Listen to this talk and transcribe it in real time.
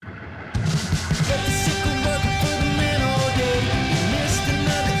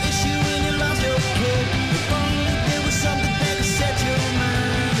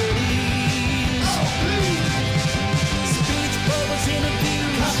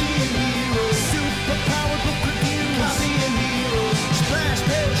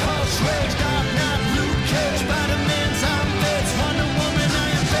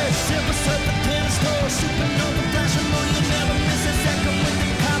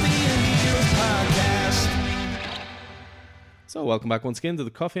So, welcome back once again to the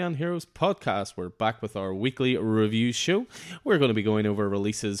Coffee and Heroes podcast. We're back with our weekly review show. We're going to be going over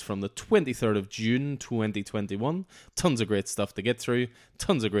releases from the 23rd of June 2021. Tons of great stuff to get through,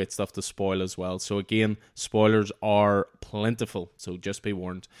 tons of great stuff to spoil as well. So, again, spoilers are plentiful, so just be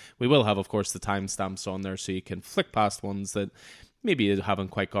warned. We will have, of course, the timestamps on there so you can flick past ones that maybe you haven't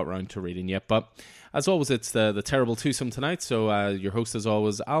quite got around to reading yet. But as always, it's the terrible twosome tonight. So your host is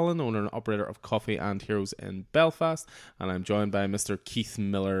always Alan, owner and operator of Coffee and Heroes in Belfast. And I'm joined by Mr. Keith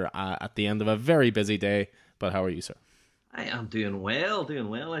Miller at the end of a very busy day. But how are you, sir? I am doing well.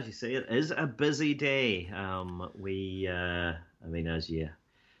 As you say, it is a busy day. As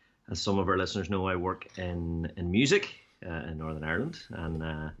some of our listeners know, I work in music in Northern Ireland.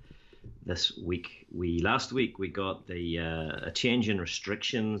 And last week we got a change in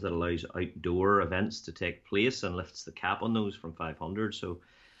restrictions that allows outdoor events to take place and lifts the cap on those from 500. So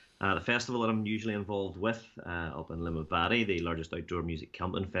the festival that I'm usually involved with up in Limavady, the largest outdoor music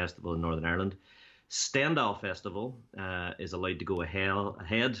camping festival in Northern Ireland, Stendhal Festival is allowed to go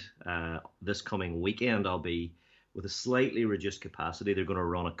ahead this coming weekend. I'll be with a slightly reduced capacity. They're going to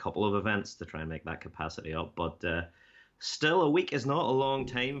run a couple of events to try and make that capacity up, but still, a week is not a long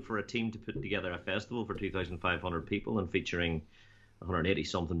time for a team to put together a festival for 2,500 people and featuring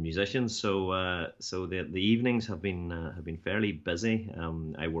 180-something musicians. So the evenings have been fairly busy.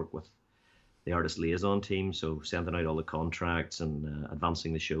 I work with the artist liaison team, so sending out all the contracts and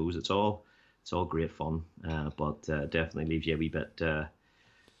advancing the shows. It's all great fun, but definitely leaves you a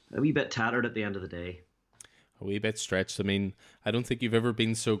wee bit tattered at the end of the day. A wee bit stretched. I mean, I don't think you've ever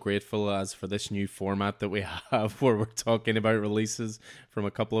been so grateful as for this new format that we have where we're talking about releases from a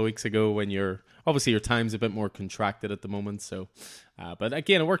couple of weeks ago when your time's a bit more contracted at the moment. So, but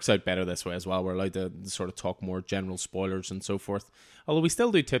again, it works out better this way as well. We're allowed to sort of talk more general spoilers and so forth. Although we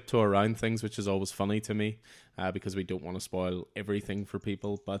still do tiptoe around things, which is always funny to me because we don't want to spoil everything for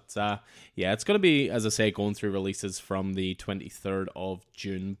people. But yeah, it's going to be, as I say, going through releases from the 23rd of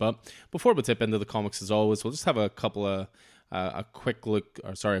June. But before we tip into the comics, as always, we'll just have a quick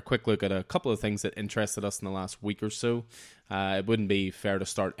look at a couple of things that interested us in the last week or so. It wouldn't be fair to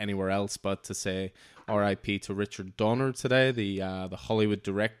start anywhere else but to say R.I.P. to Richard Donner today, the Hollywood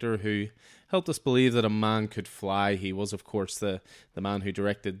director who helped us believe that a man could fly. He was, of course, the man who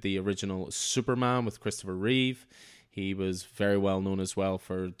directed the original Superman with Christopher Reeve. He was very well known as well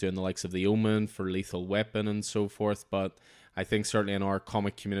for doing the likes of The Omen, for Lethal Weapon and so forth, but I think certainly in our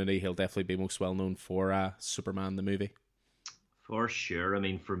comic community he'll definitely be most well known for Superman the movie. For sure. I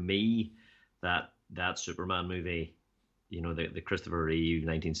mean, for me, that Superman movie, the Christopher Reeve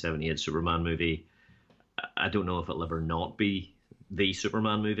 1978 Superman movie, I don't know if it'll ever not be the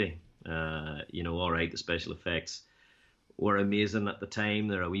Superman movie. All right, the special effects were amazing at the time.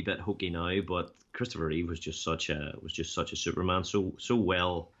 They're a wee bit hokey now, but Christopher Reeve was just such a Superman, so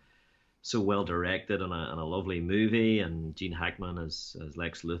well directed, and a lovely movie, and Gene Hackman as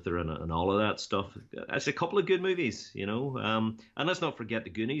Lex Luthor and all of that stuff. It's a couple of good movies, and let's not forget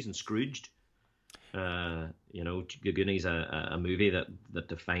The Goonies and Scrooged. The Goonies, a movie that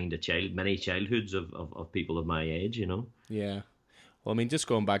defined many childhoods of people of my age, Yeah. Well, I mean, just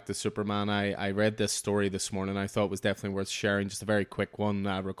going back to Superman, I read this story this morning. I thought it was definitely worth sharing. Just a very quick one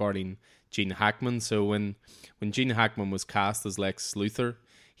regarding Gene Hackman. So when Gene Hackman was cast as Lex Luthor,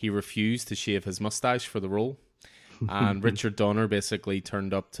 he refused to shave his mustache for the role. And Richard Donner basically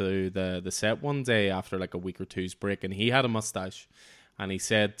turned up to the set one day after like a week or two's break, and he had a mustache. And he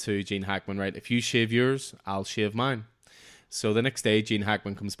said to Gene Hackman, right, if you shave yours, I'll shave mine. So the next day, Gene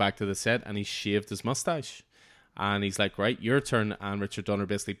Hackman comes back to the set and he shaved his mustache. And he's like, right, your turn. And Richard Donner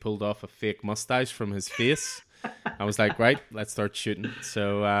basically pulled off a fake mustache from his face. I was like, right, let's start shooting.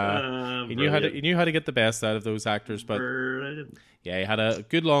 So he knew how to get the best out of those actors. But yeah, he had a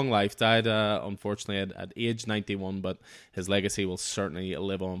good long life. Died unfortunately at age 91, but his legacy will certainly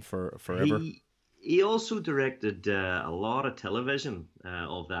live on forever. He also directed a lot of television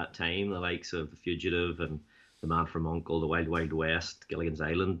of that time, the likes of The Fugitive and The Man from U.N.C.L.E., The Wild Wild West, Gilligan's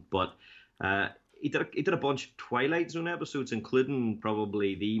Island. But he did a bunch of Twilight Zone episodes, including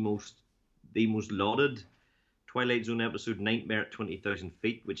probably the most lauded Twilight Zone episode, Nightmare at 20,000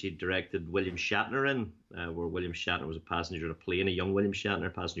 Feet, which he directed William Shatner in, where William Shatner was a passenger in a plane, a young William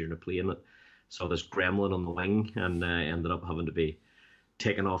Shatner passenger in a plane that saw this gremlin on the wing and ended up having to be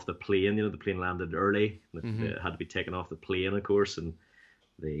taken off the plane. The plane landed early. It had to be taken off the plane, of course, and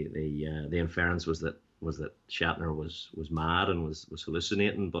the inference was that Shatner was mad and was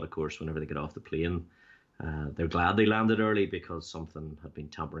hallucinating. But of course, whenever they got off the plane, they're glad they landed early because something had been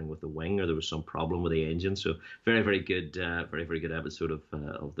tampering with the wing, or there was some problem with the engine. So very, very good, very good episode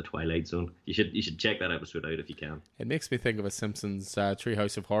of the Twilight Zone. You should check that episode out if you can. It makes me think of a Simpsons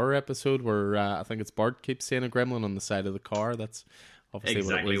Treehouse of Horror episode where I think it's Bart keeps seeing a gremlin on the side of the car. That's obviously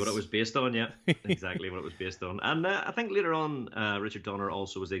exactly what it was based on. Yeah, exactly what it was based on. And I think later on, Richard Donner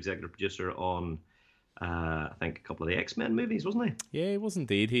also was the executive producer on. I think a couple of the X-Men movies, wasn't he? Yeah, he was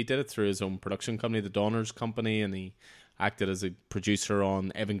indeed. He did it through his own production company, the Donners Company, and he acted as a producer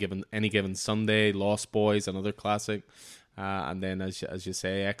on Any Given Sunday, Lost Boys, another classic, and then as you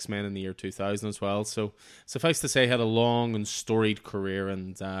say, X-Men in the year 2000 as well. So suffice to say, he had a long and storied career,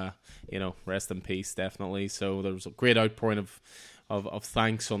 and rest in peace, definitely. So there was a great outpouring of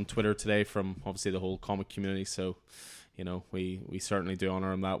thanks on Twitter today from obviously the whole comic community. So we certainly do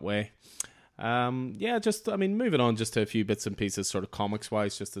honor him that way. Moving on just to a few bits and pieces sort of comics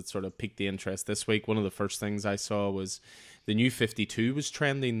wise, just to sort of pique the interest this week. One of the first things I saw was the New 52 was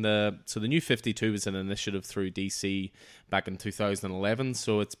trending. The New 52 was an initiative through DC back in 2011.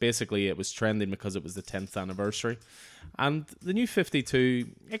 So it was trending because it was the 10th anniversary. And the New 52,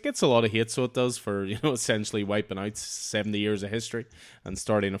 it gets a lot of hate, so it does, for essentially wiping out 70 years of history and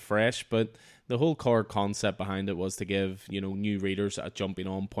starting afresh. But the whole core concept behind it was to give new readers a jumping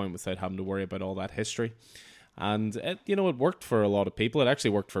on point without having to worry about all that history. And it worked for a lot of people. It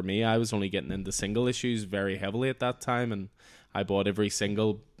actually worked for me. I was only getting into single issues very heavily at that time, and I bought every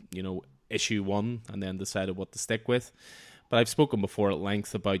single issue one and then decided what to stick with. But I've spoken before at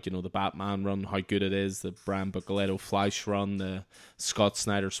length about, the Batman run, how good it is, the Brian Buccoletto Flash run, the Scott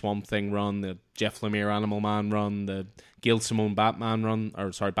Snyder Swamp Thing run, the Jeff Lemire Animal Man run, the Gail Simone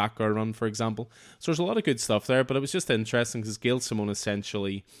Batgirl run, for example. So there's a lot of good stuff there, but it was just interesting because Gail Simone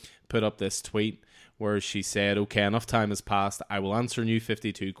essentially put up this tweet where she said, okay, enough time has passed. I will answer New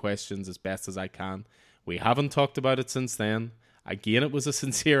 52 questions as best as I can. We haven't talked about it since then. Again, it was a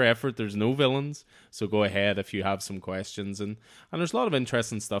sincere effort. There's no villains, so go ahead if you have some questions. And there's a lot of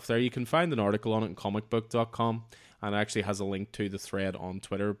interesting stuff there. You can find an article on it in comicbook.com, and it actually has a link to the thread on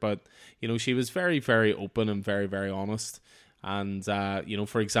Twitter. But, she was very, very open and very, very honest. And,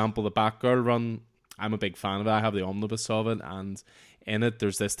 for example, the Batgirl run, I'm a big fan of it. I have the omnibus of it, and in it,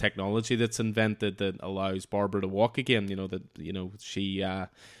 there's this technology that's invented that allows Barbara to walk again. She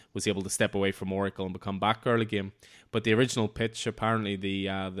was able to step away from Oracle and become Batgirl again. But the original pitch, apparently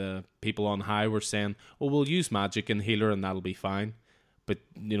the people on high were saying, "Oh, we'll use magic and heal her, and that'll be fine." But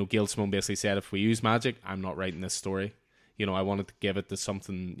Gail Simone basically said, "If we use magic, I'm not writing this story." I wanted to give it to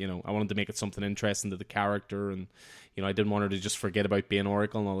something. I wanted to make it something interesting to the character, and I didn't want her to just forget about being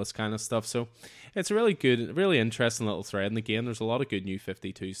Oracle and all this kind of stuff. So it's a really good, really interesting little thread. And again, there's a lot of good New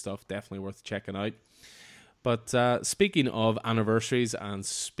 52 stuff, definitely worth checking out. But speaking of anniversaries and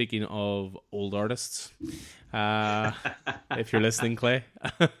speaking of old artists, if you're listening, Clay,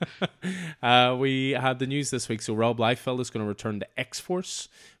 we had the news this week. So Rob Liefeld is going to return to X-Force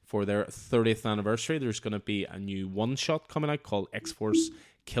for their 30th anniversary. There's going to be a new one-shot coming out called X-Force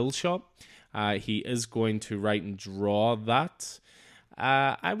Kill Shot. He is going to write and draw that.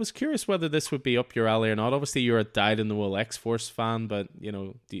 I was curious whether this would be up your alley or not. Obviously, you're a dyed-in-the-wool X-Force fan, but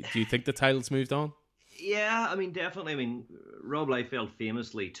do you think the title's moved on? Yeah, definitely. Rob Liefeld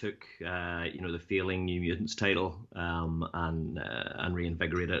famously took, the failing New Mutants title and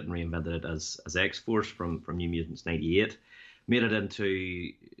reinvigorated it and reinvented it as X-Force from New Mutants 98. Made it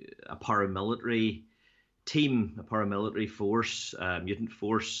into a paramilitary team, a paramilitary force, mutant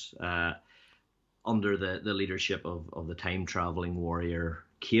force, under the leadership of the time-traveling warrior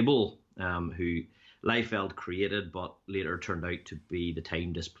Cable, who Liefeld created, but later turned out to be the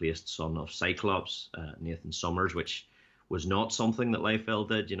time-displaced son of Cyclops, Nathan Summers, which was not something that Liefeld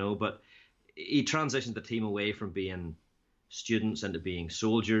did, But he transitioned the team away from being students into being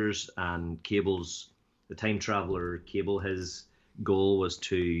soldiers, and the time traveler Cable, his goal was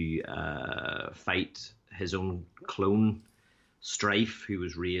to fight his own clone, Strife, who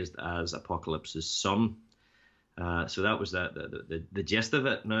was raised as Apocalypse's son. So that was the gist of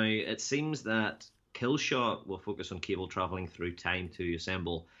it. Now, it seems that Killshot will focus on Cable traveling through time to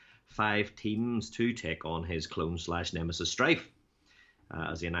assemble 5 teams to take on his clone/nemesis Strife,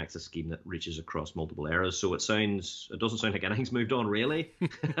 as he enacts a scheme that reaches across multiple eras. So it doesn't sound like anything's moved on, really.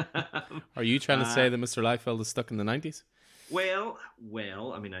 Are you trying to say that Mr. Liefeld is stuck in the 90s? Well,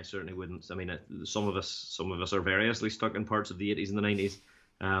 I certainly wouldn't. Some of us are variously stuck in parts of the 80s and the 90s.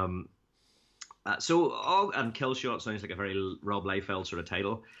 And Killshot sounds like a very Rob Liefeld sort of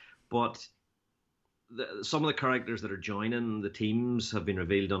title, but some of the characters that are joining the teams have been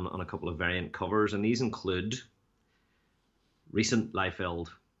revealed on a couple of variant covers, and these include recent Liefeld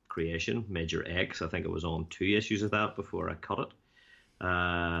creation, Major X. I think I was on 2 issues of that before I cut it.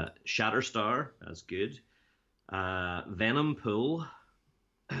 Shatterstar, that's good. Venom Pool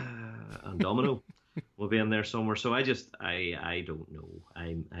and Domino will be in there somewhere. So I don't know.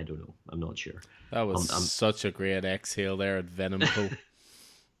 I don't know. I'm not sure. That was such a great exhale there at Venom Pool.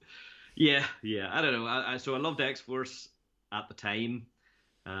 Yeah. I don't know. So I loved X-Force at the time.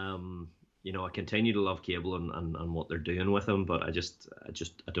 I continue to love Cable and what they're doing with him, but I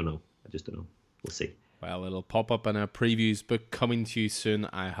don't know. I just don't know. We'll see. Well, it'll pop up in a previews book coming to you soon,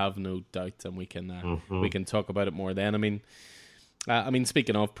 I have no doubt, and we can talk about it more then. I mean,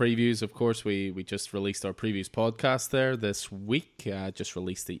 speaking of previews, of course, we just released our previews podcast there this week. Just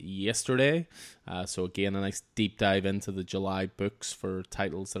released it yesterday. So again, a nice deep dive into the July books for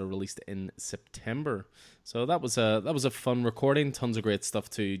titles that are released in September. So that was a fun recording. Tons of great stuff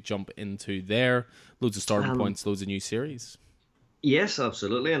to jump into there. Loads of starting points, loads of new series. Yes,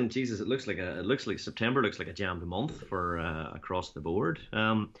 absolutely. And Jesus, it looks like September looks like a jammed month for across the board.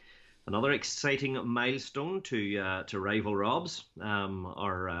 Another exciting milestone to rival Rob's.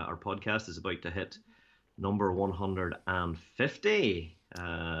 Our podcast is about to hit number 150.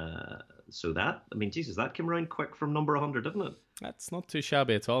 So Jesus, that came around quick from number 100, didn't it? That's not too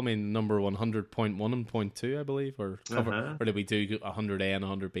shabby at all. I mean, number 100.1 and .2, I believe, or did we do 100A and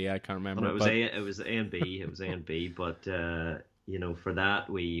 100B? I can't remember. Well, it was A and B. It was A and B. But for that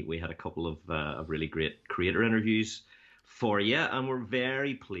we had a couple of really great creator interviews for you, and we're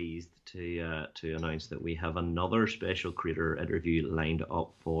very pleased to announce that we have another special creator interview lined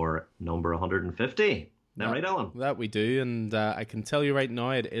up for number 150. Right, Alan? That we do, and I can tell you right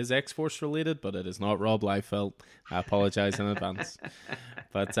now it is X-Force related, but it is not Rob Liefeld. I apologize in advance.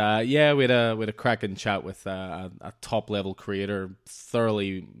 But we had a cracking chat with a top-level creator,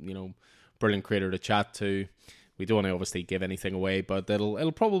 thoroughly, brilliant creator to chat to. We don't want to obviously give anything away, but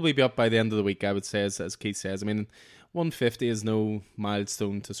it'll probably be up by the end of the week, I would say, as Keith says. I mean, 150 is no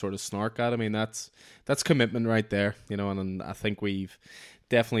milestone to sort of snark at. I mean, that's commitment right there, and I think we've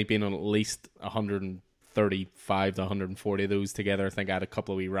definitely been on at least 135 to 140 of those together. I think I had a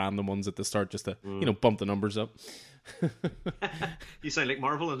couple of wee random ones at the start just to, bump the numbers up. You sound like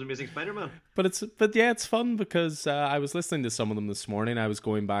Marvel and Amazing Spider-Man. But it's fun because I was listening to some of them this morning. I was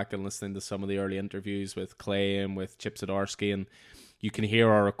going back and listening to some of the early interviews with Clay and with Chip Zdarsky, and you can hear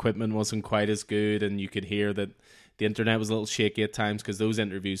our equipment wasn't quite as good, and you could hear that the internet was a little shaky at times because those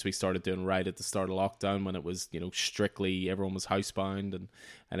interviews we started doing right at the start of lockdown when it was, strictly everyone was housebound and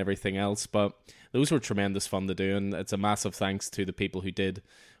everything else. But those were tremendous fun to do, and it's a massive thanks to the people who did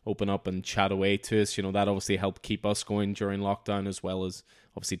open up and chat away to us. That obviously helped keep us going during lockdown, as well as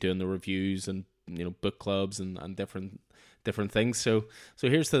obviously doing the reviews and book clubs and different things. So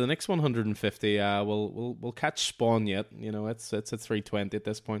here's to the next 150. We'll catch Spawn yet. It's at 320 at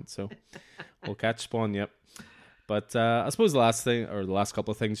this point, so we'll catch Spawn yet. But I suppose the last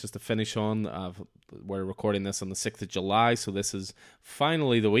couple of things just to finish on, we're recording this on the 6th of July, so this is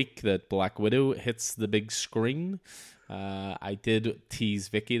finally the week that Black Widow hits the big screen. I did tease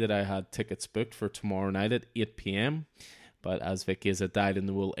Vicky that I had tickets booked for tomorrow night at 8 p.m, but as Vicky is a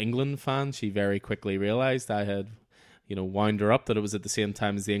dyed-in-the-wool England fan, she very quickly realised I had, wound her up that it was at the same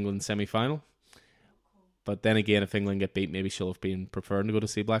time as the England semi-final. But then again, if England get beat, maybe she'll have been preferring to go to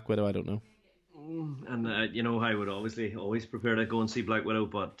see Black Widow, I don't know. And I would always prefer to go and see Black Widow,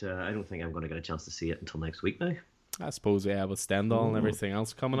 but I don't think I'm going to get a chance to see it until next week now. I suppose, with Stendhal and everything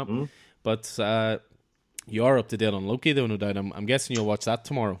else coming up. But you are up to date on Loki, though, no doubt. I'm guessing you'll watch that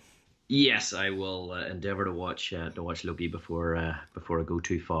tomorrow. Yes, I will endeavour to watch Loki before I go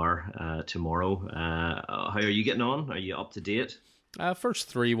too far tomorrow. How are you getting on? Are you up to date? First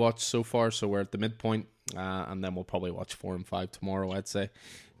 3 watched so far, so we're at the midpoint, and then we'll probably watch 4 and 5 tomorrow, I'd say.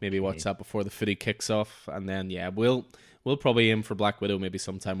 Maybe watch that before the footy kicks off, and then we'll probably aim for Black Widow maybe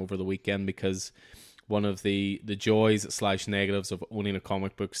sometime over the weekend, because one of the joys / negatives of owning a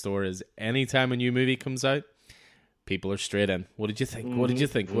comic book store is anytime a new movie comes out, people are straight in. What did you think? What did you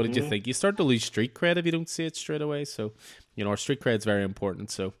think? What did you think? You start to lose street cred if you don't see it straight away. So, our street cred is very important.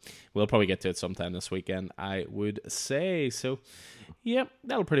 So we'll probably get to it sometime this weekend, I would say. So,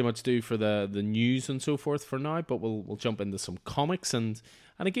 that'll pretty much do for the news and so forth for now. But we'll jump into some comics, and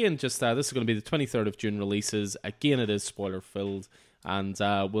again, just this is going to be the 23rd of June releases. Again, it is spoiler filled. And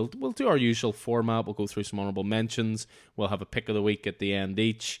we'll do our usual format. We'll go through some honourable mentions. We'll have a pick of the week at the end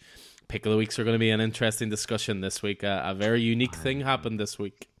each. Pick of the weeks are going to be an interesting discussion this week. A very unique thing happened this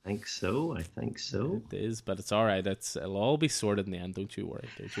week. I think so. It is, but it's all right. It'll all be sorted in the end. Don't you worry.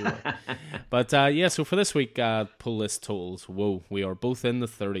 But so for this week, pull list totals. Whoa, we are both in the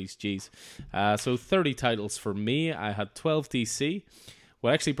 30s. Jeez. So 30 titles for me. I had 12 DC.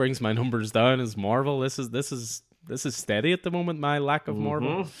 what actually brings my numbers down is Marvel. This is steady at the moment. My lack of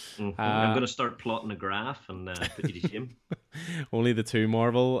Marvel. I'm going to start plotting a graph and put you to shame. Only the 2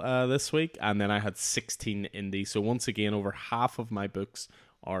 Marvel this week, and then I had 16 indie. So once again, over half of my books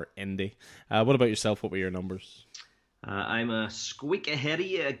are indie. What about yourself? What were your numbers? I'm a squeak ahead of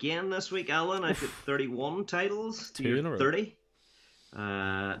you again this week, Alan. I've got 31 titles to your 30.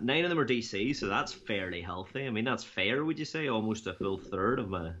 9 of them are DC, so that's fairly healthy. I mean, that's fair, would you say? Almost a full third of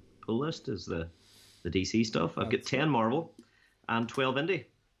my pull list is the DC stuff. I've got 10 Marvel and 12 indie.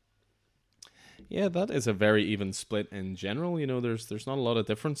 Yeah, that is a very even split in general. You know, there's not a lot of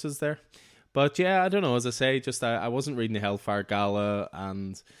differences there. But yeah, I don't know. As I say, just I wasn't reading the Hellfire Gala,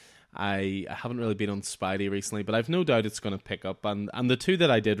 and I haven't really been on Spidey recently, but I've no doubt it's going to pick up. And the 2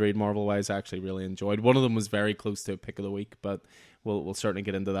 that I did read Marvel-wise, I actually really enjoyed. One of them was very close to a pick of the week, but we'll certainly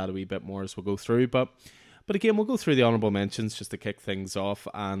get into that a wee bit more as we'll go through. But again, we'll go through the honourable mentions just to kick things off,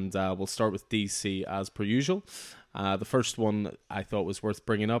 and we'll start with DC as per usual. The first one I thought was worth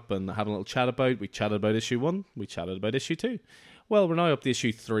bringing up and having a little chat about. We chatted about issue 1, we chatted about issue 2. Well, we're now up to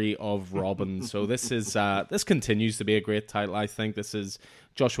issue 3 of Robin, so this continues to be a great title, I think. This is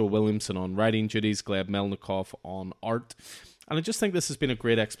Joshua Williamson on writing duties, Gleb Melnikov on art, and I just think this has been a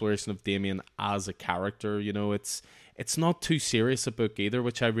great exploration of Damian as a character. You know, it's not too serious a book either,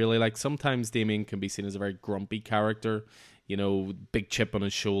 which I really like. Sometimes Damian can be seen as a very grumpy character, you know, big chip on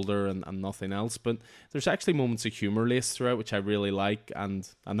his shoulder and nothing else. But there's actually moments of humour laced throughout, which I really like, and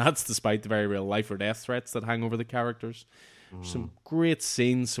that's despite the very real life or death threats that hang over the characters. Some great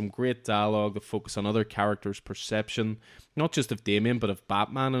scenes, some great dialogue that focus on other characters' perception, not just of Damian, but of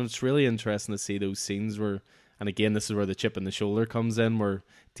Batman. And it's really interesting to see those scenes where, and again, this is where the chip on the shoulder comes in, where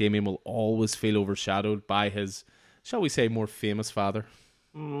Damian will always feel overshadowed by his, shall we say, more famous father.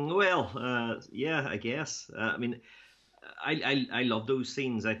 Yeah, I guess. I mean, I love those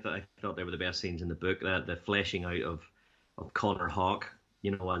scenes. I thought they were the best scenes in the book. The fleshing out of Connor Hawke,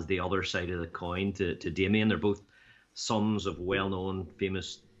 you know, as the other side of the coin to Damian. They're both sons of well-known,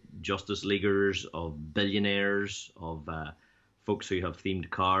 famous Justice Leaguers, of billionaires, of folks who have themed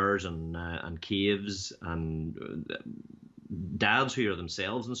cars and caves, and dads who are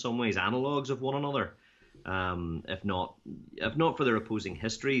themselves in some ways analogues of one another. If not for their opposing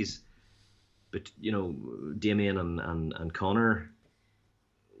histories, but you know, Damian and Connor,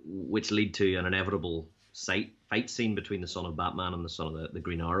 which lead to an inevitable fight scene between the son of Batman and the son of the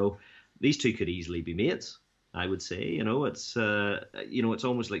Green Arrow. These two could easily be mates, I would say. You know, it's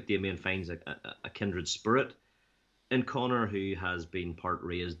almost like Damian finds a kindred spirit in Connor, who has been part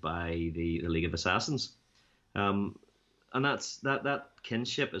raised by the League of Assassins. And that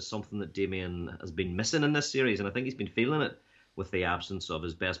kinship is something that Damian has been missing in this series, and I think he's been feeling it with the absence of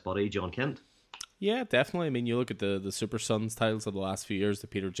his best buddy, John Kent. Yeah, definitely. I mean, you look at the Super Sons titles of the last few years, the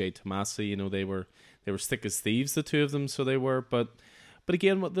Peter J. Tomasi, you know, they were thick as thieves, the two of them, so they were. But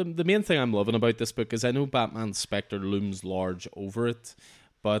again, what the main thing I'm loving about this book is I know Batman's spectre looms large over it,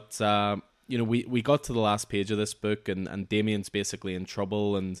 but you know, we got to the last page of this book, and Damian's basically in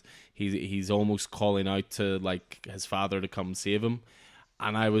trouble, and he's almost calling out to like his father to come save him.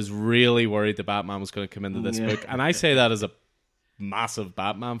 And I was really worried that Batman was going to come into this book, and I say that as a massive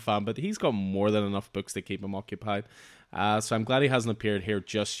Batman fan, but he's got more than enough books to keep him occupied. So I'm glad he hasn't appeared here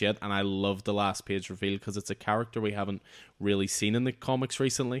just yet, and I love the last page reveal because it's a character we haven't really seen in the comics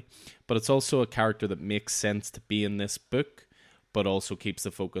recently, but it's also a character that makes sense to be in this book, but also keeps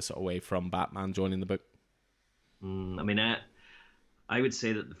the focus away from Batman joining the book. I mean, I would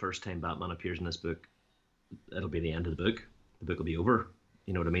say that the first time Batman appears in this book, it'll be the end of the book. The book will be over.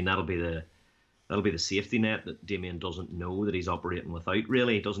 You know what I mean? That'll be the safety net that Damian doesn't know that he's operating without,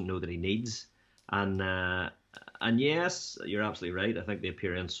 really. He doesn't know that he needs. And yes, you're absolutely right. I think the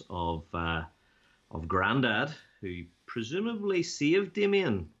appearance of Grandad, who presumably saved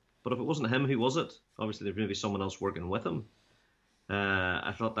Damian, but if it wasn't him, who was it? Obviously, there's maybe someone else working with him.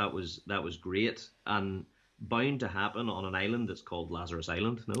 I thought that was great and bound to happen on an island that's called Lazarus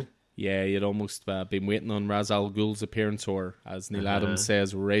Island, no? Yeah, you'd almost been waiting on Ra's al Ghul's appearance, or as Neil Adams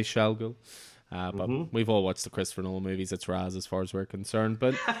says, Ra's al Ghul. But we've all watched the Christopher Nolan movies. It's Raz as far as we're concerned.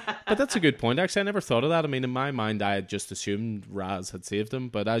 But that's a good point. Actually, I never thought of that. I mean, in my mind, I had just assumed Raz had saved him.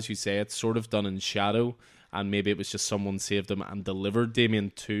 But as you say, it's sort of done in shadow. And maybe it was just someone saved him and delivered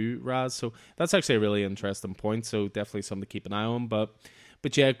Damian to Raz. So that's actually a really interesting point. So definitely something to keep an eye on. But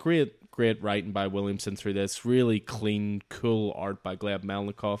yeah, great writing by Williamson through this. Really clean, cool art by Gleb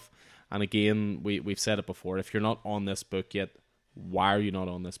Melnikov. And again, we've said it before. If you're not on this book yet, why are you not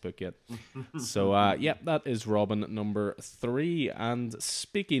on this book yet? So, yeah, that is Robin number 3. And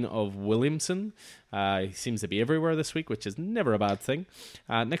speaking of Williamson, he seems to be everywhere this week, which is never a bad thing.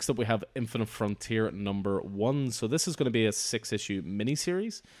 Next up, we have Infinite Frontier number 1. So this is going to be a 6-issue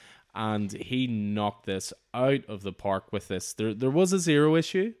miniseries, and he knocked this out of the park with this. There was a 0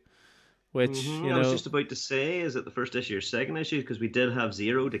 issue, which, I was just about to say, is it the first issue or second issue? Because we did have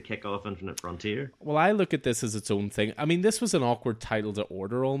 0 to kick off Infinite Frontier. Well, I look at this as its own thing. I mean, this was an awkward title to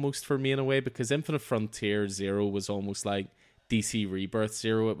order almost for me in a way, because Infinite Frontier 0 was almost like DC Rebirth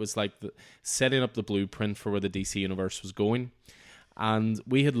 0. It was like setting up the blueprint for where the DC universe was going. And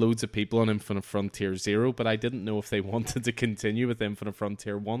we had loads of people on Infinite Frontier 0, but I didn't know if they wanted to continue with Infinite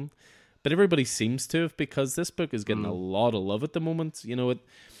Frontier 1. But everybody seems to have, because this book is getting a lot of love at the moment. You know,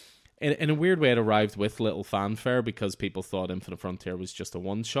 in a weird way, it arrived with little fanfare because people thought Infinite Frontier was just a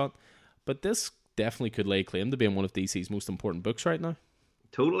one-shot. But this definitely could lay claim to being one of DC's most important books right now.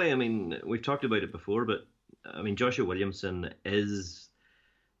 Totally. I mean, we've talked about it before, but I mean, Joshua Williamson is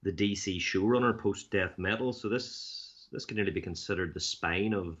the DC showrunner post-Death Metal, so this can really be considered the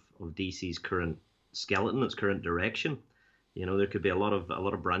spine of DC's current skeleton, its current direction. You know, there could be a lot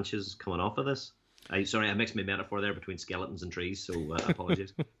of branches coming off of this. Sorry, I mixed my metaphor there between skeletons and trees, so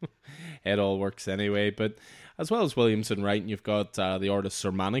apologies. It all works anyway. But as well as Williamson writing, you've got the artist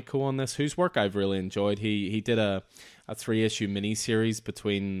Xermanico on this, whose work I've really enjoyed. He did a 3-issue miniseries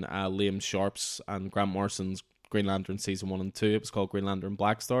between Liam Sharp's and Grant Morrison's Green Lantern Season 1 and 2. It was called Green Lantern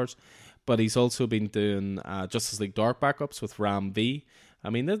Black Stars. But he's also been doing Justice League Dark backups with Ram V. I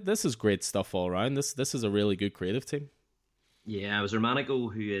mean, this is great stuff all around. This is a really good creative team. Yeah, it was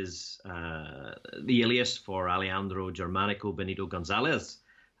Xermanico, who is the alias for Alejandro Germanico Benito Gonzalez.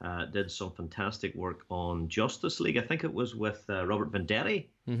 Did some fantastic work on Justice League. I think it was with Robert Venditti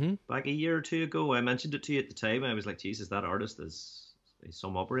back a year or two ago. I mentioned it to you at the time. I was like, Jesus, that artist is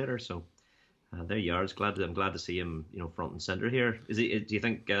some operator. So there you are. I'm glad to see him, front and center here. Do you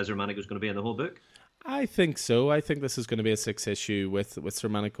think Xermanico is going to be in the whole book? I think so. I think this is going to be a 6-issue with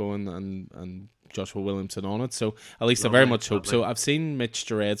Xermanico and Joshua Williamson on it. So at least I very much hope so. I've seen Mitch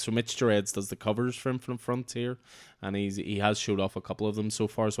Gerads. So Mitch Gerads does the covers for Infinite Frontier, and he has showed off a couple of them so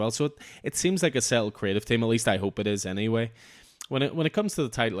far as well. So it seems like a settled creative team. At least I hope it is anyway. When it comes to the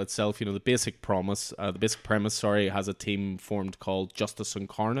title itself, the basic premise, has a team formed called Justice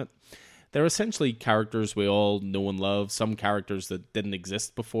Incarnate. They're essentially characters we all know and love. Some characters that didn't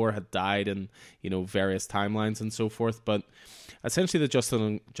exist before had died in, various timelines and so forth. But essentially the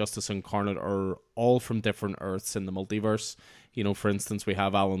Justice Incarnate are all from different Earths in the multiverse. For instance, we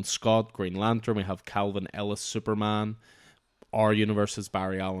have Alan Scott, Green Lantern. We have Calvin Ellis, Superman. Our universe is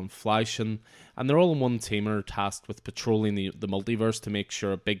Barry Allen Flash. And they're all in one team and are tasked with patrolling the multiverse to make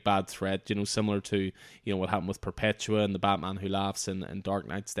sure a big bad threat, similar to what happened with Perpetua and the Batman Who Laughs in Dark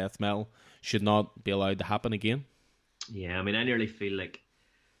Knight's Death Metal, should not be allowed to happen again. Yeah, I mean, I nearly feel like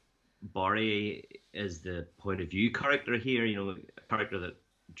Barry is the point of view character here, a character that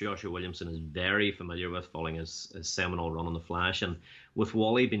Joshua Williamson is very familiar with following his seminal run on The Flash, and with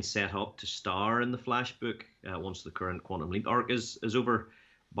Wally being set up to star in the Flash book once the current Quantum Leap arc is over,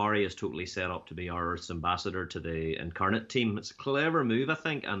 Barry is totally set up to be our Earth's ambassador to the Incarnate team. It's a clever move, I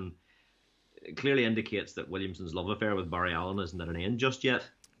think, and it clearly indicates that Williamson's love affair with Barry Allen isn't at an end just yet.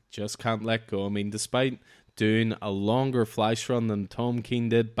 Just can't let go. I mean, despite doing a longer Flash run than Tom King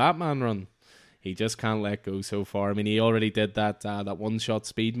did Batman run, he just can't let go so far. I mean, he already did that one-shot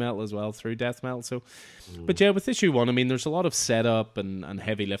speed metal as well through Death Metal. So, But yeah, with issue 1, I mean, there's a lot of setup and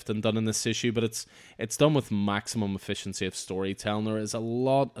heavy lifting done in this issue, but it's done with maximum efficiency of storytelling. There is a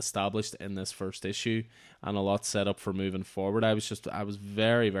lot established in this first issue and a lot set up for moving forward. I was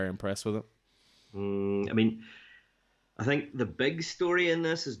very, very impressed with it. I mean, I think the big story in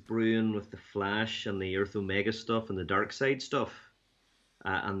this is brewing with the Flash and the Earth Omega stuff and the Darkseid stuff.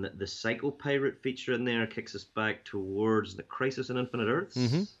 And the Psycho Pirate feature in there kicks us back towards the Crisis on Infinite Earths.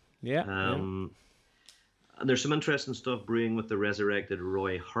 Mm-hmm. Yeah. And there's some interesting stuff brewing with the resurrected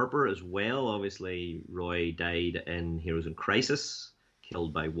Roy Harper as well. Obviously, Roy died in Heroes in Crisis,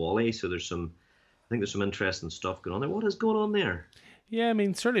 killed by Wally. So I think there's some interesting stuff going on there. What is going on there? Yeah, I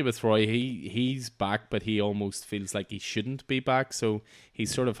mean, certainly with Roy, he's back, but he almost feels like he shouldn't be back. So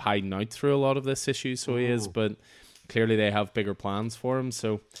he's sort of hiding out through a lot of this issue. So he is, but clearly they have bigger plans for him.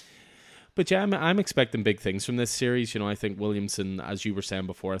 So, but yeah, I'm expecting big things from this series. I think Williamson, as you were saying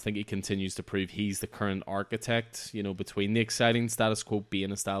before, I think he continues to prove he's the current architect, between the exciting status quo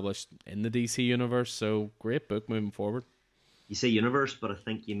being established in the DC universe. So great book moving forward. You say universe, but I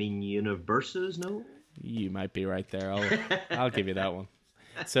think you mean universes, no? You might be right there. I'll give you that one.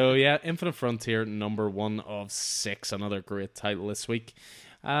 So yeah, Infinite Frontier, number 1 of 6, another great title this week.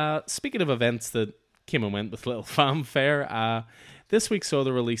 Speaking of events that came and went with little fanfare, this week saw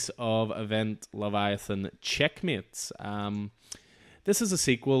the release of Event Leviathan Checkmates. This is a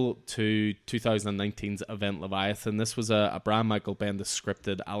sequel to 2019's Event Leviathan. This was a Brian Michael Bendis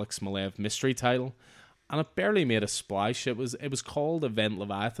scripted Alex Maleev mystery title, and it barely made a splash. It was called Event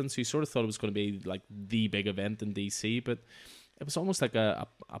Leviathan, so you sort of thought it was going to be like the big event in DC, but it was almost like a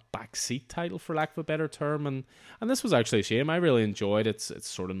backseat title, for lack of a better term, and this was actually a shame. I really enjoyed its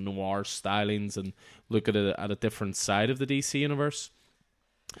sort of noir stylings and look at it at a different side of the DC universe.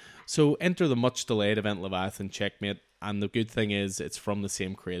 So enter the much delayed Event Leviathan Checkmate, and the good thing is it's from the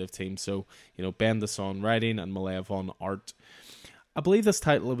same creative team. So Bendis on writing and Maleev on art. I believe this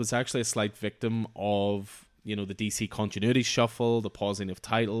title was actually a slight victim of the DC continuity shuffle, the pausing of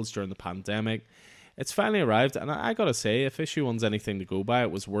titles during the pandemic. It's finally arrived, and I gotta say, if issue 1's anything to go by,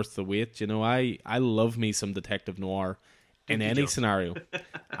 it was worth the wait. I love me some detective noir in any scenario,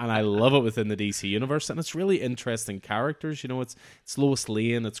 and I love it within the DC universe, and it's really interesting characters. It's Lois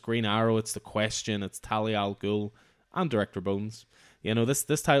Lane, it's Green Arrow, it's The Question, it's Talia al Ghul, and Director Bones.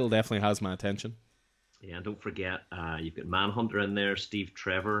 This title definitely has my attention. Yeah, and don't forget, you've got Manhunter in there, Steve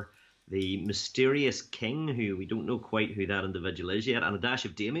Trevor, the mysterious King, who we don't know quite who that individual is yet, and a dash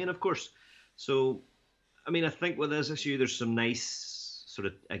of Damien, of course. So, I think with this issue, there's some nice sort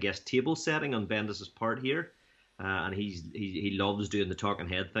of, table setting on Bendis' part here, and he loves doing the talking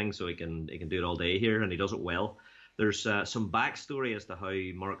head thing, so he can do it all day here, and he does it well. There's some backstory as to how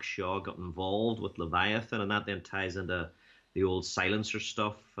Mark Shaw got involved with Leviathan, and that then ties into the old Silencer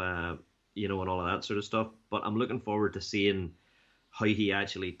stuff. And all of that sort of stuff. But I'm looking forward to seeing how he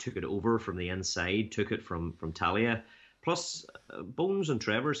actually took it over from the inside, took it from Talia. Plus, Bones and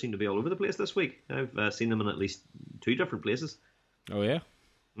Trevor seem to be all over the place this week. I've seen them in at least 2 different places. Oh, yeah?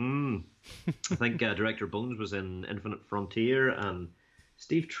 I think Director Bones was in Infinite Frontier, and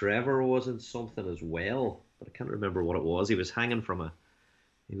Steve Trevor was in something as well, but I can't remember what it was. He was hanging from a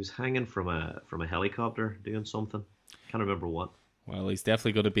helicopter doing something. Can't remember what. Well, he's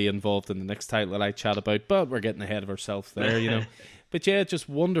definitely going to be involved in the next title that I chat about, but we're getting ahead of ourselves there, But yeah, just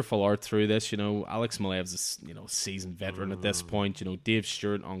wonderful art through this. Alex Maleev's a seasoned veteran at this point. Dave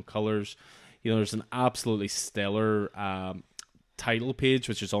Stewart on colors. There's an absolutely stellar title page,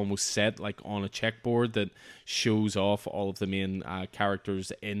 which is almost set like on a checkboard that shows off all of the main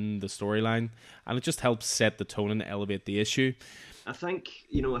characters in the storyline, and it just helps set the tone and elevate the issue. I think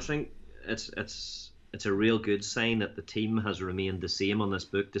it's a real good sign that the team has remained the same on this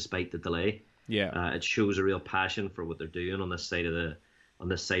book despite the delay. Yeah, it shows a real passion for what they're doing on this side of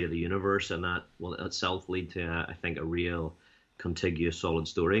the universe, and that will itself lead to I think a real contiguous, solid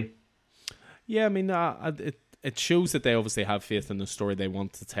story. Yeah, it shows that they obviously have faith in the story they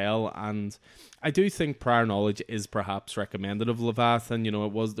want to tell, and I do think prior knowledge is perhaps recommended of Leviathan.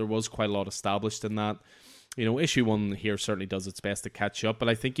 There was quite a lot established in that. Issue 1 here certainly does its best to catch up, but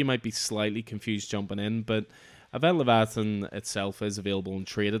I think you might be slightly confused jumping in. But Event Leviathan itself is available in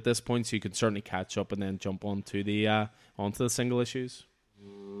trade at this point, so you can certainly catch up and then jump onto the single issues.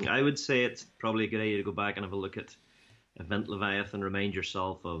 I would say it's probably a good idea to go back and have a look at Event Leviathan. Remind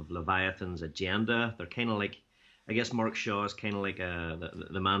yourself of Leviathan's agenda. They're kind of like, I guess Mark Shaw is kind of like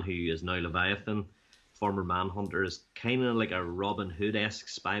the man who is now Leviathan. Former Manhunter is kind of like a Robin Hood-esque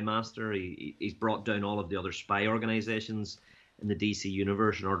spy master. He's brought down all of the other spy organizations in the DC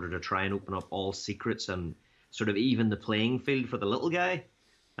universe in order to try and open up all secrets and sort of even the playing field for the little guy.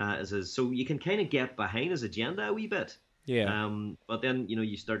 So you can kind of get behind his agenda a wee bit. Yeah. But then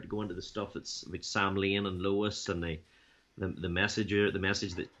you start to go into the stuff that's with Sam Lane and Lois and the message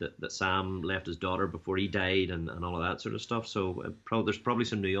that Sam left his daughter before he died and all of that sort of stuff. So there's probably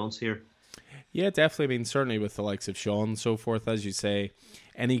some nuance here. Yeah, definitely. Certainly with the likes of Shaw and so forth, as you say,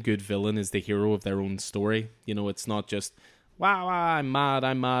 any good villain is the hero of their own story. It's not just, wow, I'm mad,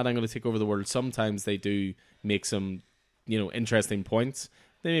 I'm going to take over the world. Sometimes they do make some, interesting points.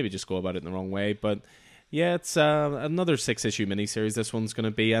 They maybe just go about it in the wrong way. But yeah, it's another 6-issue miniseries this one's going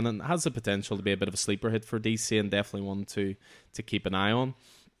to be, and it has the potential to be a bit of a sleeper hit for DC and definitely one to keep an eye on.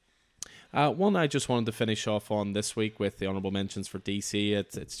 One I just wanted to finish off on this week with the honorable mentions for DC.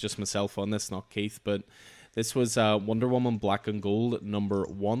 It's just myself on this, not Keith, but this was Wonder Woman Black and Gold number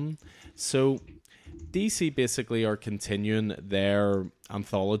 1. So DC basically are continuing their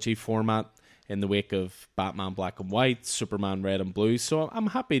anthology format in the wake of Batman Black and White, Superman Red and Blue. So I'm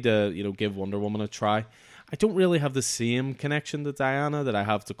happy to give Wonder Woman a try. I don't really have the same connection to Diana that I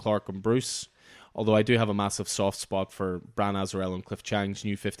have to Clark and Bruce. Although I do have a massive soft spot for Bran Azarel and Cliff Chang's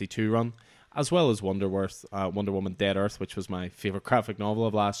New 52 run. as well as Wonder Woman Dead Earth, which was my favorite graphic novel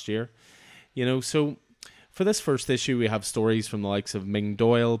of last year. So for this first issue, we have stories from the likes of Ming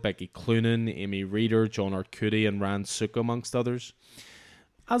Doyle, Becky Cloonan, Amy Reeder, John Arcudi, and Rand Suk, amongst others.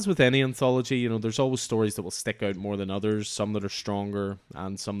 As with any anthology, there's always stories that will stick out more than others, some that are stronger,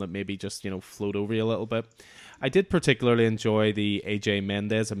 and some that maybe just, float over you a little bit. I did particularly enjoy the AJ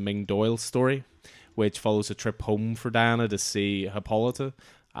Mendez and Ming Doyle story, which follows a trip home for Diana to see Hippolyta,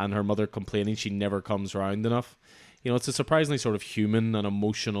 and her mother complaining she never comes round enough. It's a surprisingly sort of human and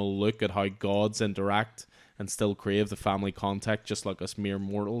emotional look at how gods interact and still crave the family contact, just like us mere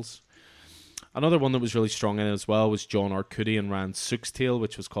mortals. Another one that was really strong in it as well was John Arcudi and Rand Suk's tale,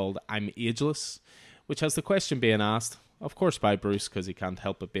 which was called I'm Ageless, which has the question being asked, of course by Bruce, because he can't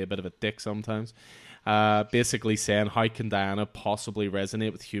help but be a bit of a dick sometimes, basically saying how can Diana possibly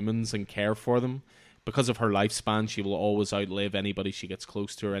resonate with humans and care for them? Because of her lifespan, she will always outlive anybody she gets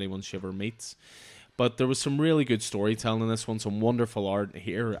close to or anyone she ever meets. But there was some really good storytelling in this one, some wonderful art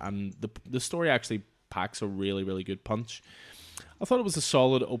here, and the story actually packs a really, really good punch. I thought it was a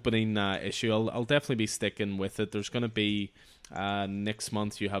solid opening issue. I'll definitely be sticking with it. There's going to be, next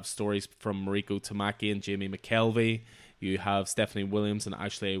month, you have stories from Mariko Tamaki and Jamie McKelvey. You have Stephanie Williams and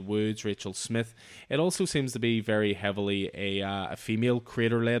Ashley A. Woods, Rachel Smith. It also seems to be very heavily a female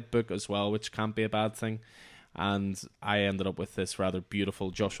creator-led book as well, which can't be a bad thing. And I ended up with this rather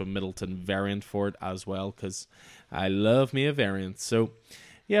beautiful Joshua Middleton variant for it as well, because I love me a variant. So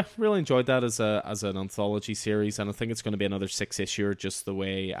yeah, really enjoyed that as an anthology series, and I think it's going to be another 6-issuer, just the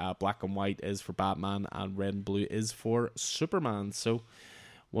way Black and White is for Batman and Red and Blue is for Superman. So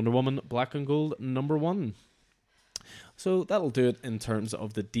Wonder Woman Black and Gold #1. So that'll do it in terms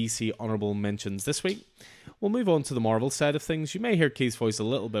of the DC honourable mentions this week. We'll move on to the Marvel side of things. You may hear Keith's voice a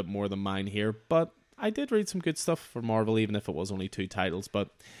little bit more than mine here, but I did read some good stuff for Marvel, even if it was only 2 titles. But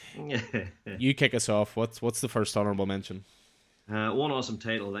you kick us off. What's the first honourable mention? One awesome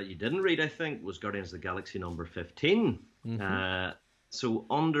title that you didn't read, I think, was Guardians of the Galaxy #15. Mm-hmm. So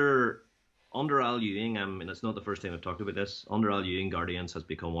under Al Ewing, and it's not the first time I've talked about this, under Al Ewing, Guardians has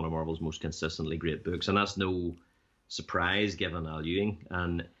become one of Marvel's most consistently great books, and that's no surprise given Al Ewing.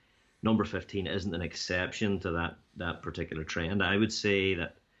 And #15 isn't an exception to that particular trend. I would say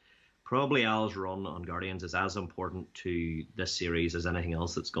that probably Al's run on Guardians is as important to this series as anything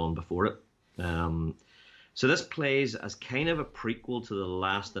else that's gone before it. So this plays as kind of a prequel to The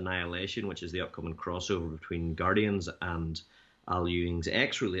Last Annihilation, which is the upcoming crossover between Guardians and Al Ewing's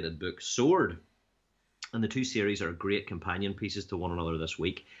X-related book, Sword. And the two series are great companion pieces to one another this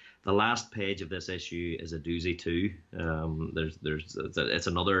week. The last page of this issue is a doozy too. It's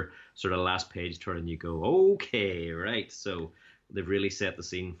another sort of last page turn, and you go, okay, right. So they've really set the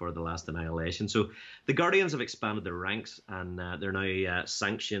scene for The Last Annihilation. So the Guardians have expanded their ranks, and they're now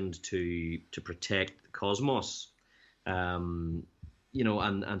sanctioned to protect the cosmos. And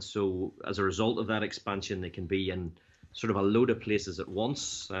so as a result of that expansion, they can be in sort of a load of places at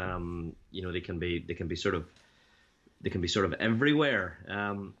once. They can be sort of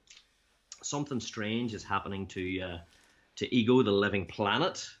everywhere. Something strange is happening to Ego, the living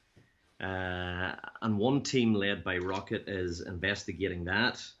planet. And one team led by Rocket is investigating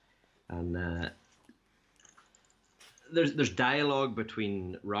that, and there's dialogue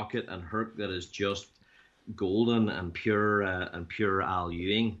between Rocket and Herc that is just golden and pure Al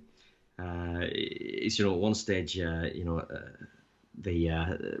Ewing. At one stage, the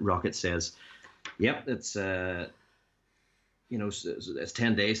Rocket says, "Yep, it's 10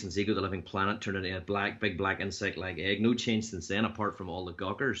 days since Ego, the living planet, turned into a big black insect-like egg. No change since then, apart from all the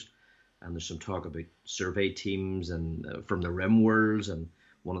Gawkers." And there's some talk about survey teams and from the Rim Worlds, and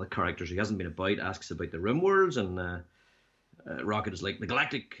one of the characters who hasn't been about asks about the Rim Worlds, and Rocket is like, the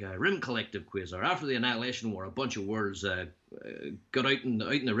Galactic Rim Collective, Quasar. After the Annihilation War, a bunch of worlds got out in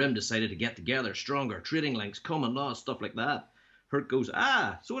the Rim, decided to get together, stronger, trading links, common law, stuff like that. Herc goes,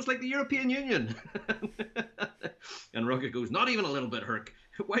 so it's like the European Union. And Rocket goes, not even a little bit, Herc.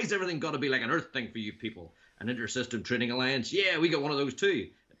 Why's everything got to be like an Earth thing for you people? An intersystem trading alliance? Yeah, we got one of those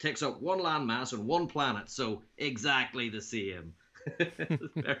too. Takes up one landmass on one planet, so exactly the same.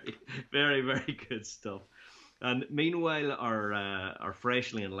 Very, very, very good stuff. And meanwhile, our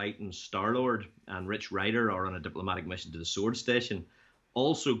freshly enlightened Star-Lord and Rich Rider are on a diplomatic mission to the Sword Station.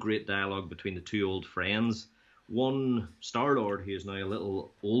 Also great dialogue between the two old friends. One, Star-Lord, who is now a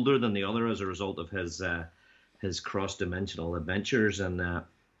little older than the other as a result of his cross-dimensional adventures, and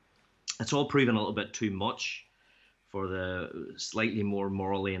it's all proven a little bit too much for the slightly more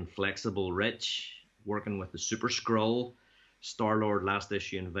morally inflexible Rich, working with the Super Skrull. Star-Lord last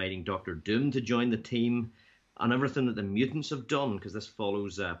issue inviting Doctor Doom to join the team, and everything that the mutants have done, because this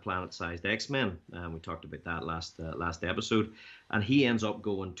follows Planet-Sized X-Men. We talked about that last episode, and he ends up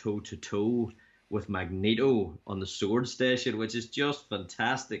going toe to toe with Magneto on the Sword Station, which is just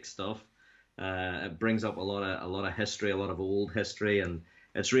fantastic stuff. It brings up a lot of history, a lot of old history, and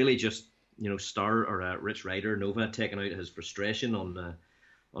it's really just Rich Rider Nova taking out his frustration on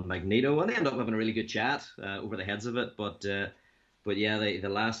Magneto, and they end up having a really good chat over the heads of it. But yeah, the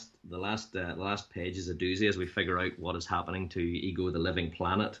last page is a doozy as we figure out what is happening to Ego the Living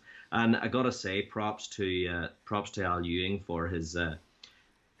Planet. And I gotta say, props to Al Ewing for his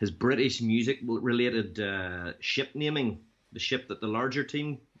British music related ship naming. The ship that the larger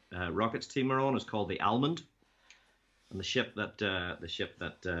team, Rockets team, are on is called the Almond, and the ship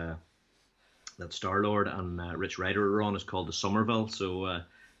that Star-Lord and Rich Rider are on is called the Somerville. So a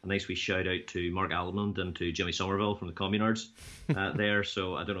nice wee shout out to Mark Almond and to Jimmy Somerville from the Communards there.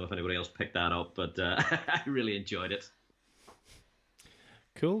 So I don't know if anybody else picked that up, but I really enjoyed it.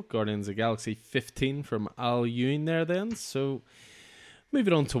 Cool. Guardians of the Galaxy 15 from Al Ewing there then. So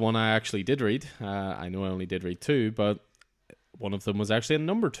moving on to one I actually did read. I know I only did read 2, but one of them was actually a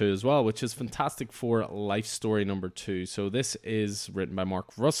number 2 as well, which is Fantastic Four Life Story number 2. So this is written by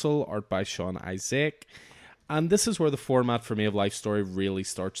Mark Russell, art by Sean Isaac. And this is where the format for me of Life Story really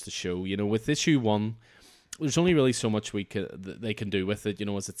starts to show. With issue 1, there's only really so much they can do with it.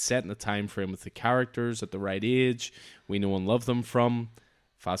 As it's set in a time frame with the characters at the right age, we know and love them from.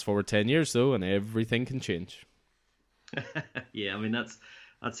 Fast forward 10 years though, and everything can change. Yeah, I mean that's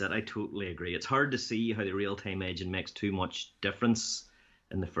it. I totally agree. It's hard to see how the real-time aging makes too much difference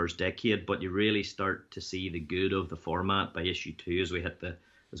in the first decade, but you really start to see the good of the format by issue 2 as we hit the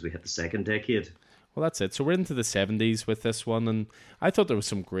second decade. Well, that's it. So we're into the 70s with this one, and I thought there was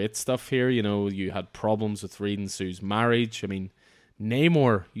some great stuff here. You had problems with Reed and Sue's marriage. I mean,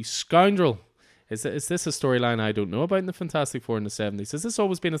 Namor, you scoundrel. Is this a storyline I don't know about in the Fantastic Four in the 70s? Has this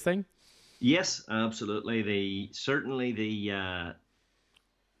always been a thing? Yes, absolutely. The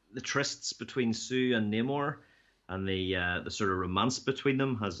trysts between Sue and Namor and the sort of romance between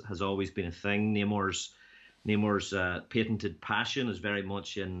them has always been a thing. Namor's patented passion is very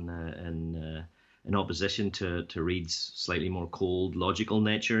much in opposition to Reed's slightly more cold, logical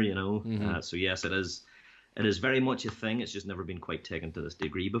nature. Mm-hmm. So yes, it is very much a thing. It's just never been quite taken to this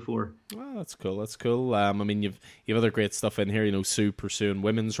degree before. Well, that's cool. That's cool. I mean, you've other great stuff in here. Sue pursuing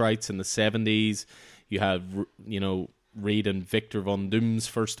women's rights in the 70s. You have Reed and Victor Von Doom's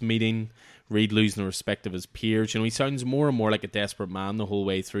first meeting. Reed losing the respect of his peers. He sounds more and more like a desperate man the whole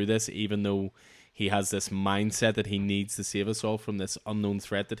way through this, even though he has this mindset that he needs to save us all from this unknown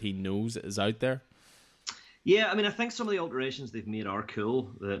threat that he knows is out there. Yeah, I mean, I think some of the alterations they've made are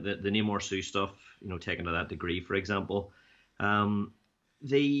cool. The Namor Sue stuff, taken to that degree, for example. I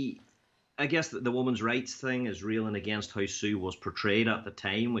guess that the woman's rights thing is reeling against how Sue was portrayed at the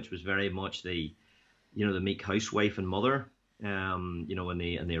time, which was very much the meek housewife and mother, in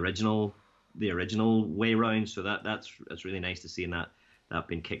the original way round. So that's really nice to see that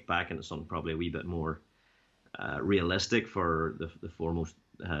being kicked back into something probably a wee bit more realistic for the foremost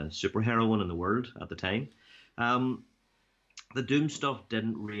superheroine in the world at the time. The Doom stuff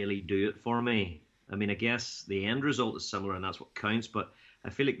didn't really do it for me. I mean, I guess the end result is similar and that's what counts, but I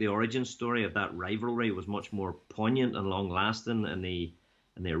feel like the origin story of that rivalry was much more poignant and long-lasting in the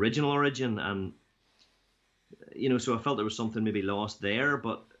original origin, and so I felt there was something maybe lost there.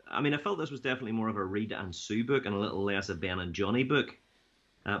 But I mean, I felt this was definitely more of a Reed and Sue book and a little less a Ben and Johnny book.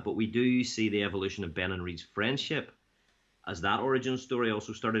 But we do see the evolution of Ben and Reed's friendship as that origin story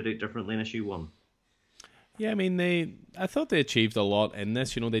also started out differently in issue 1. Yeah, I mean, I thought they achieved a lot in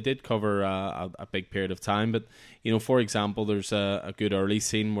this. They did cover a big period of time, but for example, there's a good early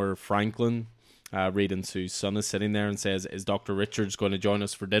scene where Franklin, Reed and Sue's son, is sitting there and says, "Is Dr. Richards going to join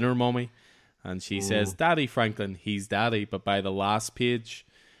us for dinner, Mommy?" And she says, "Daddy, Franklin, he's Daddy." But by the last page,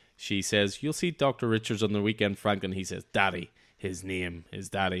 she says, "You'll see Dr. Richards on the weekend, Franklin." He says, "Daddy, his name is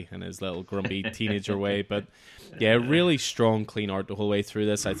Daddy," in his little grumpy teenager way. But yeah, really strong, clean art the whole way through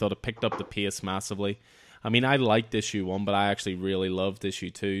this. I thought it picked up the pace massively. I mean, I liked issue 1, but I actually really loved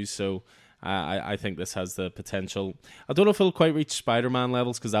issue 2, so I think this has the potential. I don't know if it'll quite reach Spider-Man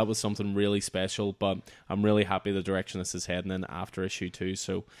levels, because that was something really special, but I'm really happy the direction this is heading in after issue 2.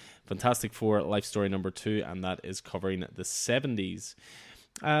 So Fantastic Four Life Story number 2, and that is covering the 70s.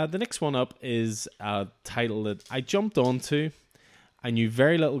 The next one up is a title that I jumped onto. I knew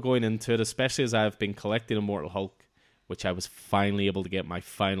very little going into it, especially as I've been collecting Immortal Hulk, which I was finally able to get my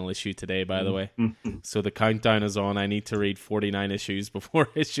final issue today, by the way. So the countdown is on. I need to read 49 issues before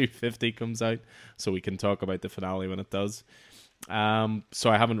issue 50 comes out, so we can talk about the finale when it does. So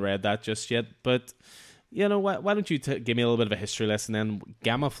I haven't read that just yet, but You know, why don't you give me a little bit of a history lesson then?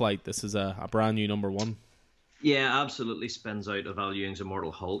 Gamma Flight, this is a brand new number one. Yeah, absolutely spins out of Al Ewing's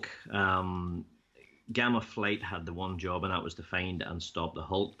Immortal Hulk. Gamma Flight had the one job, and that was to find and stop the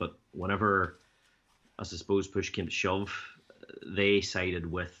Hulk. But whenever, as I suppose, push came to shove, they sided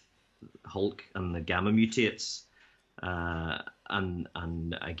with Hulk and the Gamma mutates. And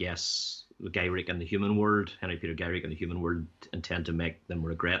I guess Gyrich and the Human World, Henry Peter Gyrich and the Human World, intend to make them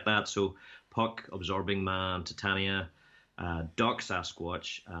regret that. So Puck, Absorbing Man, Titania, Doc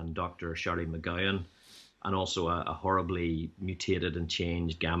Sasquatch, and Dr. Charlie McGowan, and also a horribly mutated and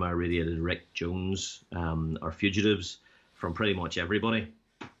changed gamma irradiated Rick Jones are fugitives from pretty much everybody.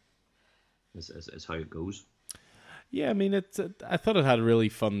 Is how it goes. Yeah, I mean, I thought it had a really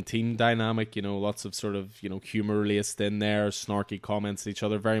fun team dynamic. You know, lots of sort of humor laced in there, snarky comments at each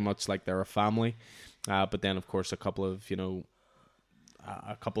other, very much like they're a family. But then, of course, a couple of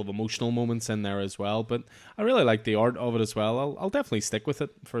emotional moments in there as well. But I really like the art of it as well. I'll definitely stick with it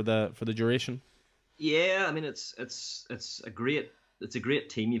for the duration. Yeah, I mean it's a great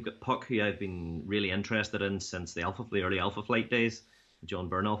team. You've got Puck, who I've been really interested in since the early Alpha Flight days, John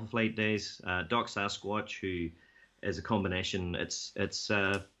Byrne Alpha Flight days. Doc Sasquatch, who is a combination. It's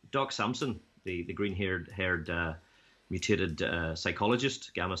Doc Samson, the green-haired mutated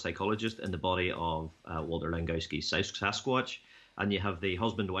psychologist, gamma psychologist, in the body of Walter Langowski's Sasquatch, and you have the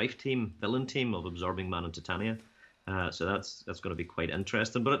husband-wife team, villain team of Absorbing Man and Titania. So that's going to be quite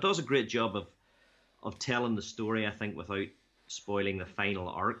interesting. But it does a great job of telling the story, I think, without spoiling the final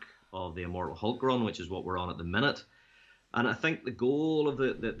arc of the Immortal Hulk run, which is what we're on at the minute. And I think the goal of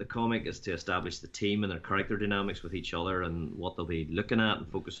the comic is to establish the team and their character dynamics with each other and what they'll be looking at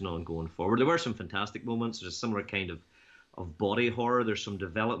and focusing on going forward. There were some fantastic moments. There's a similar kind of body horror. There's some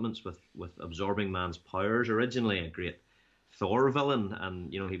developments with Absorbing Man's powers. Originally a great Thor villain,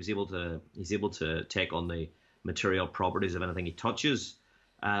 and he's able to take on the material properties of anything he touches.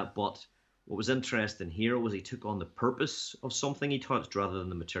 But what was interesting here was he took on the purpose of something he touched rather than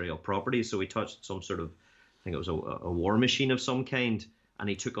the material properties. So he touched some sort of, I think it was a war machine of some kind, and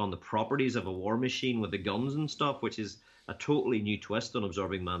he took on the properties of a war machine with the guns and stuff, which is a totally new twist on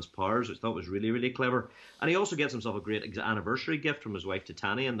Absorbing Man's powers, which I thought was really, really clever. And he also gets himself a great anniversary gift from his wife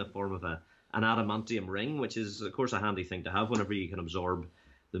Titania in the form of an adamantium ring, which is, of course, a handy thing to have whenever you can absorb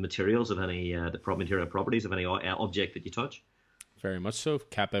the materials of any material properties of any object that you touch. Very much so. If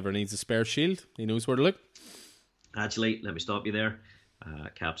Cap ever needs a spare shield, he knows where to look. Actually, let me stop you there.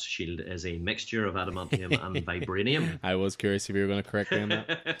 Cap's shield is a mixture of adamantium and vibranium. I was curious if you were going to correct me on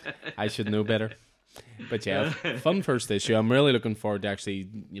that. I should know better. But yeah, fun first issue. I'm really looking forward to actually,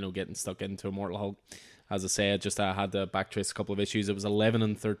 getting stuck into Immortal Hulk. As I say, I had to backtrace a couple of issues. It was 11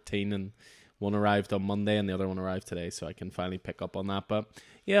 and 13, and one arrived on Monday and the other one arrived today, so I can finally pick up on that. But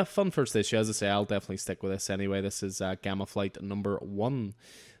yeah, fun first issue. As I say, I'll definitely stick with this anyway. This is Gamma Flight number 1.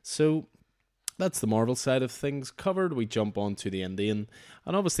 So that's the Marvel side of things covered. We jump on to the indie, and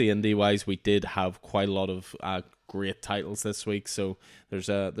obviously indie-wise, we did have quite a lot of great titles this week, so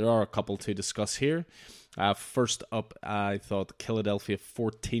there are a couple to discuss here. First up, I thought Philadelphia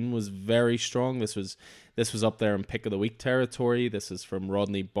 14 was very strong. This was up there in pick of the week territory. This is from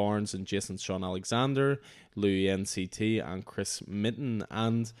Rodney Barnes and Jason Sean Alexander, Louis NCT, and Chris Mitten.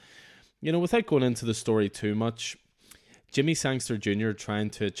 And without going into the story too much, Jimmy Sangster Jr. trying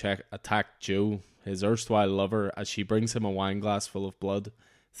to attack Jo, his erstwhile lover, as she brings him a wine glass full of blood,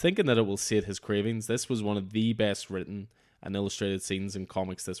 thinking that it will sate his cravings. This was one of the best written and illustrated scenes in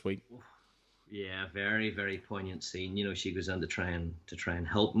comics this week. Yeah, very, very poignant scene. She goes in to try and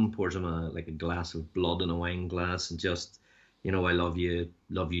help him, pours him a glass of blood in a wine glass, and just, I love you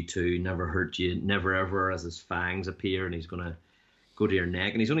too, never hurt you, never ever, as his fangs appear, and he's gonna go to your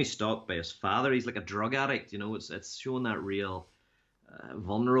neck, and he's only stalked by his father. He's like a drug addict. It's showing that real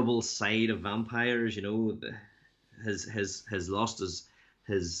vulnerable side of vampires. His lust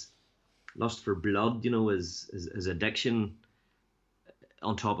for blood. His addiction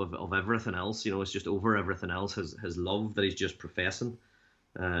on top of everything else. It's just over everything else. His love that he's just professing.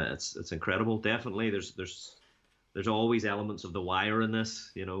 It's incredible. Definitely, there's always elements of The Wire in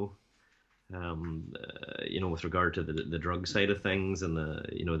this. With regard to the drug side of things and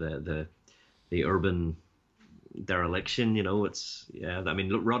the urban dereliction. Look,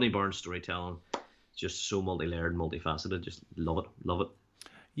 Rodney Barnes' storytelling is just so multi-layered, multifaceted. Just love it.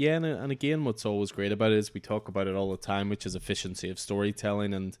 Yeah, and again, what's always great about it is we talk about it all the time, which is efficiency of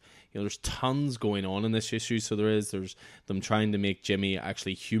storytelling, and there's tons going on in this issue. So there's them trying to make Jimmy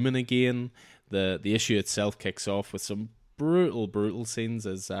actually human again. The issue itself kicks off with some brutal scenes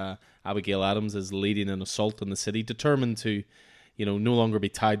as Abigail Adams is leading an assault on the city, determined to no longer be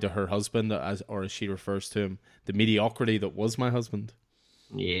tied to her husband, or as she refers to him, the mediocrity that was my husband.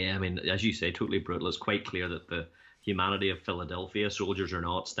 Yeah, I mean, as you say, totally brutal. It's quite clear that the humanity of Philadelphia, soldiers or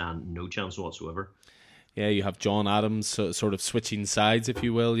not, stand no chance whatsoever. Yeah, you have John Adams sort of switching sides, if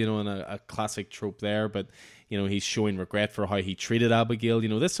you will, and a classic trope there. But, he's showing regret for how he treated Abigail.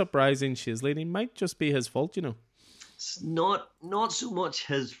 This uprising she is leading might just be his fault, It's not so much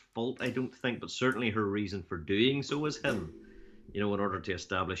his fault, I don't think, but certainly her reason for doing so was him. In order to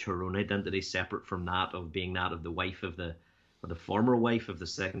establish her own identity separate from that of being that of the wife of the former wife of the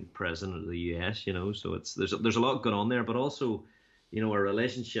second president of the U.S. So there's a lot going on there, but also, a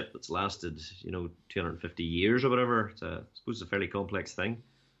relationship that's lasted 250 years or whatever. I suppose it's a fairly complex thing.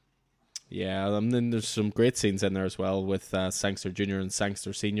 Yeah, and then there's some great scenes in there as well with Sangster Jr. and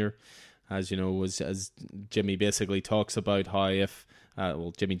Sangster Sr. As as Jimmy basically talks about how if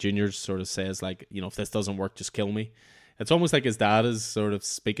Jimmy Jr. sort of says like, if this doesn't work, just kill me. It's almost like his dad is sort of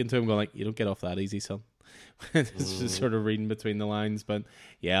speaking to him, going like, you don't get off that easy, son. It's just sort of reading between the lines. But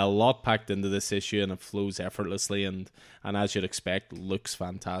yeah, a lot packed into this issue, and it flows effortlessly and as you'd expect, looks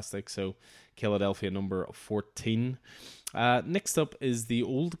fantastic. So Philadelphia number 14. Next up is the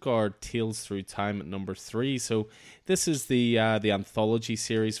Old Guard Tales Through Time at number 3. So this is the anthology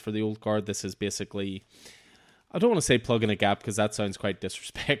series for the Old Guard. This is basically, I don't want to say plugging a gap because that sounds quite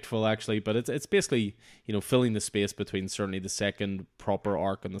disrespectful actually, but it's basically, filling the space between certainly the second proper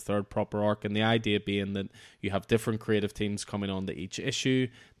arc and the third proper arc, and the idea being that you have different creative teams coming on to each issue,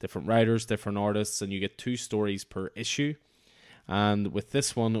 different writers, different artists, and you get 2 stories per issue. And with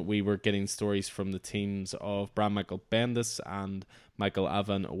this one, we were getting stories from the teams of Brian Michael Bendis and Michael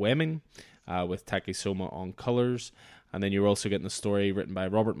Avon Oeming, with Taki Soma on colours. And then you're also getting a story written by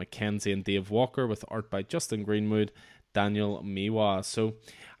Robert McKenzie and Dave Walker with art by Justin Greenwood, Daniel Miwa. So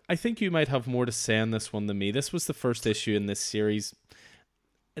I think you might have more to say on this one than me. This was the first issue in this series.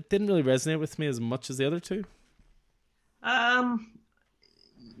 It didn't really resonate with me as much as the other 2.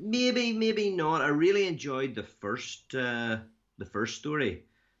 Maybe not. I really enjoyed the first story,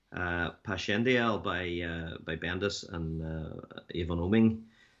 Passchendaele by Bendis and Avon Oeming,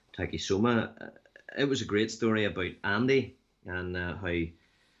 Taki Soma. It was a great story about Andy and how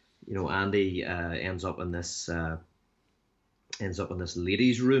Andy ends up in this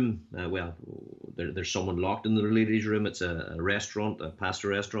ladies' room. There's someone locked in the ladies' room. It's a restaurant, a pasta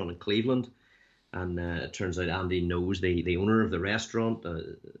restaurant in Cleveland, and it turns out Andy knows the owner of the restaurant,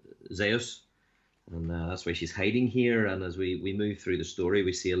 Zeus, and that's why she's hiding here. And as we move through the story,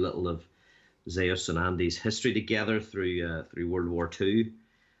 we see a little of Zeus and Andy's history together through World War II.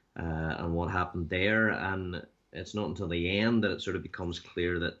 And what happened there, and it's not until the end that it sort of becomes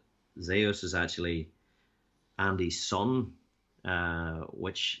clear that Zeus is actually Andy's son,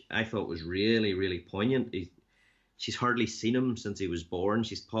 which I thought was really, really poignant. She's hardly seen him since he was born.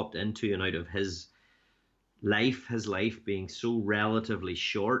 She's popped into and out of his life being so relatively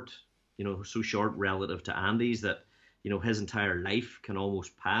short, so short relative to Andy's that, his entire life can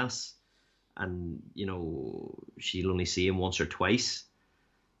almost pass, and, she'll only see him once or twice.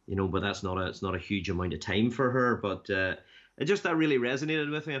 But it's not a huge amount of time for her. But that really resonated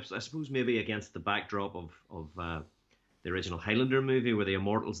with me. I suppose maybe against the backdrop of the original Highlander movie, where the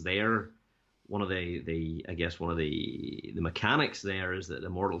Immortals there, one of the mechanics there is that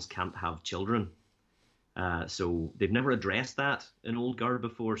Immortals can't have children. So they've never addressed that in Old Guard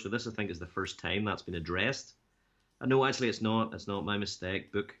before. So this, I think, is the first time that's been addressed. No, actually, it's not. It's not my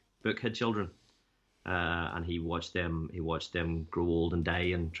mistake. Book had children. And he watched them grow old and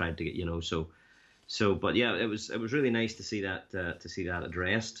die, and tried to get but yeah, it was really nice to see that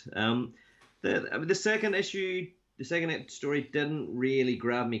addressed. The second issue, the second story didn't really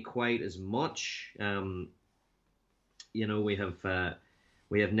grab me quite as much. We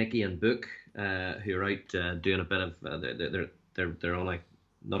have Nikki and Book who are out doing a bit of they're on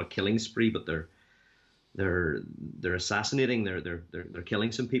not a killing spree, but they're assassinating, they're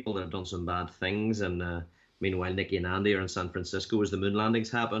killing some people that have done some bad things, and meanwhile Nikki and Andy are in San Francisco as the moon landings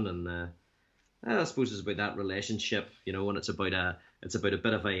happen, and I suppose it's about that relationship, and it's about a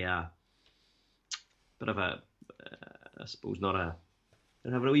bit of a I suppose they're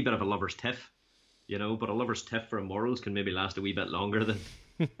having a wee bit of a lover's tiff, but a lover's tiff for Immortals can maybe last a wee bit longer than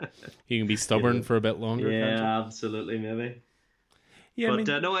you can be stubborn for a bit longer. Yeah, absolutely, maybe. Yeah,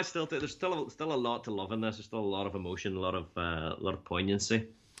 but no, I still think there's still a lot to love in this. There's still a lot of emotion, a lot of poignancy.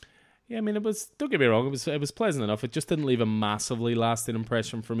 Yeah, I mean, it was. Don't get me wrong, it was pleasant enough. It just didn't leave a massively lasting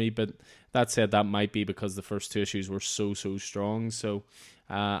impression for me. But that said, that might be because the first 2 issues were so strong. So,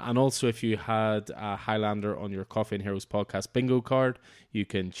 And also, if you had a Highlander on your Coffee and Heroes podcast bingo card, you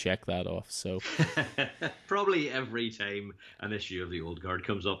can check that off. So, probably every time an issue of the old guard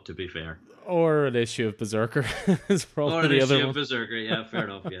comes up, to be fair, or an issue of Berserker is probably or an the issue other of one. Berserker. Yeah, fair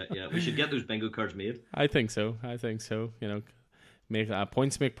enough. Yeah. We should get those bingo cards made. I think so. Make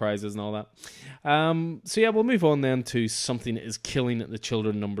points, make prizes, and all that. So yeah, we'll move on then to Something Is Killing the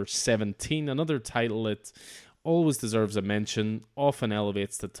Children, number 17. Another title that always deserves a mention, often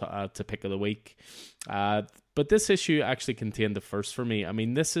elevates to pick of the week. But this issue actually contained the first for me. I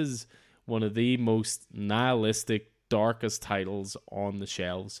mean, this is one of the most nihilistic, darkest titles on the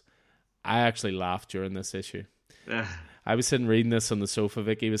shelves. I actually laughed during this issue. I was sitting reading this on the sofa.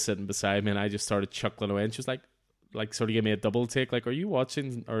 Vicky was sitting beside me, and I just started chuckling away. And she was like sort of gave me a double take. Like, are you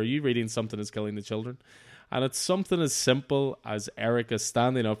watching, or are you reading Something Is Killing the Children? And it's something as simple as Erica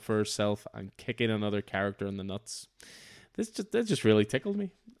standing up for herself and kicking another character in the nuts. That just really tickled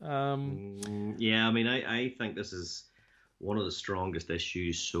me. Yeah, I mean, I think this is one of the strongest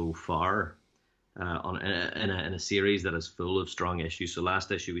issues so far in a series that is full of strong issues. So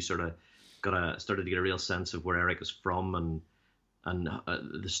last issue we sort of started to get a real sense of where Erica's from and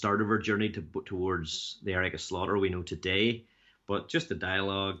the start of her journey towards the Erica Slaughter we know today. But just the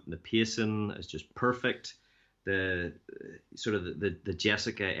dialogue, the pacing is just perfect. The sort of the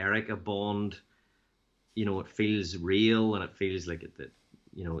Jessica Erica bond, you know, it feels real and it feels like it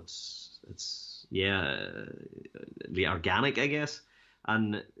you know, it's organic, I guess.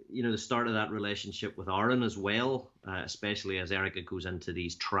 And you know, the start of that relationship with Aaron as well, especially as Erica goes into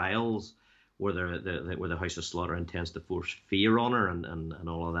these trials where the House of Slaughter intends to force fear on her and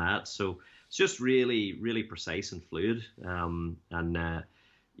all of that. So it's just really, really precise and fluid.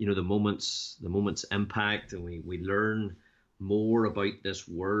 You know, the moments impact, and we learn more about this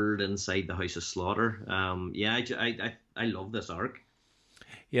world inside the House of Slaughter. I love this arc.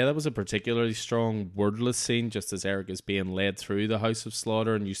 Yeah, that was a particularly strong wordless scene, just as Eric is being led through the House of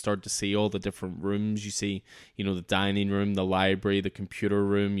Slaughter, and you start to see all the different rooms. You see, you know, the dining room, the library, the computer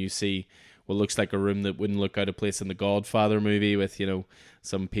room. You see what looks like a room that wouldn't look out of place in the Godfather movie, with, you know,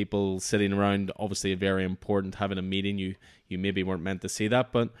 some people sitting around, obviously very important, having a meeting. You maybe weren't meant to see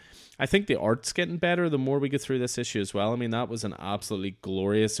that, but I think the art's getting better the more we get through this issue as well. I mean, that was an absolutely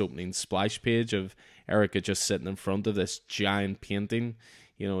glorious opening splash page of Erica just sitting in front of this giant painting.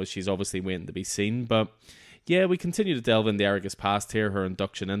 You know, she's obviously waiting to be seen. But yeah, we continue to delve into Erica's past here, her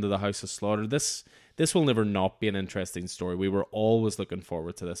induction into the House of Slaughter. This will never not be an interesting story. We were always looking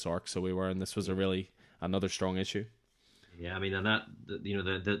forward to this arc, and this was another strong issue. Yeah, I mean, and that, you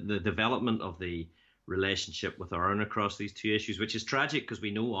know, the development of the relationship with Aaron across these two issues, which is tragic because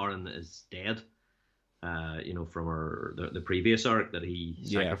we know Aaron is dead, you know, from the previous arc that he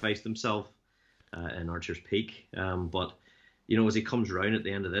sacrificed himself in Archer's Peak. But you know, as he comes around at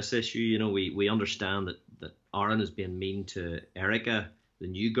the end of this issue, you know, we understand that Aaron is being mean to Erica, the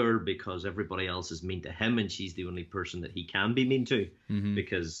new girl, because everybody else is mean to him, and she's the only person that he can be mean to,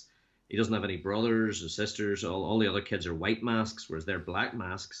 because he doesn't have any brothers or sisters. All the other kids are white masks, whereas they're black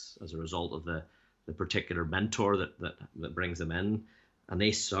masks as a result of the particular mentor that brings them in, and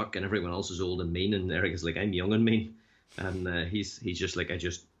they suck, and everyone else is old and mean, and Erica's like, I'm young and mean, and he's just like, I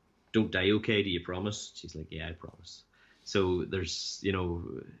just don't die okay, do you promise? She's like, yeah, I promise. So there's, you know,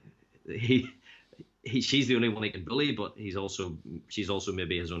 she's the only one he can bully, but she's also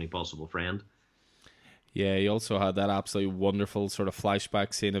maybe his only possible friend. Yeah, he also had that absolutely wonderful sort of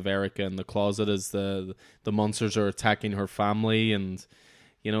flashback scene of Erica in the closet as the monsters are attacking her family, and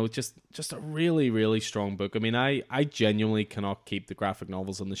you know, just a really, really strong book. I mean, I genuinely cannot keep the graphic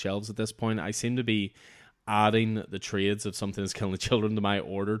novels on the shelves at this point. I seem to be adding the trades of Something Is Killing the Children to my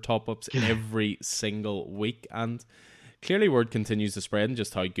order top-ups every single week, and clearly word continues to spread in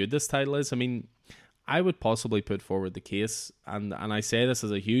just how good this title is. I mean, I would possibly put forward the case, and I say this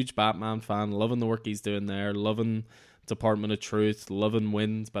as a huge Batman fan, loving the work he's doing there, loving Department of Truth, loving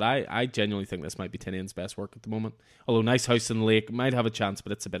Wins, but I genuinely think this might be Tinian's best work at the moment. Although Nice House in the Lake might have a chance,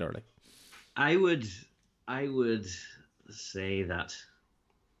 but it's a bit early. I would say that,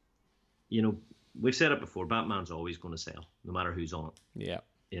 you know, we've said it before, Batman's always going to sell, no matter who's on it. Yeah.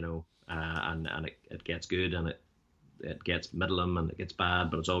 You know, and it gets good, and it gets middling, and it gets bad,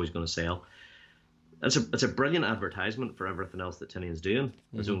 but it's always going to sell. It's a brilliant advertisement for everything else that Tinian's doing,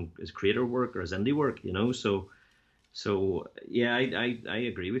 his creator work or his indie work, you know. So yeah, I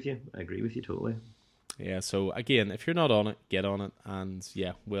agree with you. I agree with you totally. Yeah, so again, if you're not on it, get on it, and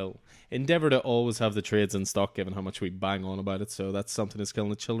yeah, we'll endeavour to always have the trades in stock, given how much we bang on about it. So that's Something Is Killing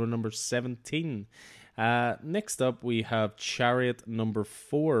the Children, number 17. Next up, we have Chariot number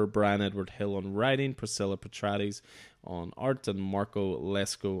 4, Brian Edward Hill on writing, Priscilla Petrades on art and Marco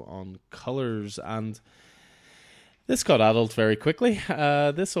Lesko on colours. And this got adult very quickly.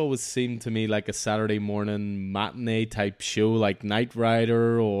 This always seemed to me like a Saturday morning matinee type show, like Knight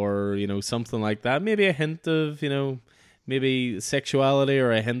Rider or, something like that. Maybe a hint of, maybe sexuality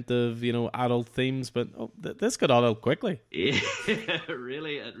or a hint of, adult themes. But this got adult quickly. Yeah, it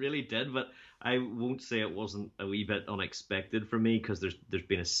really did. But I won't say it wasn't a wee bit unexpected for me, because there's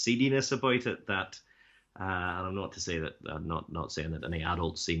been a seediness about it that, and I'm not to say that, I'm not saying that any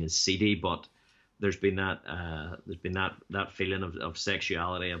adult scene is seedy, but there's been that feeling of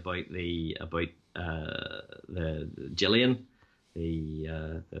sexuality about the Gillian,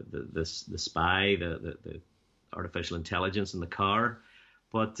 the spy, the artificial intelligence in the car.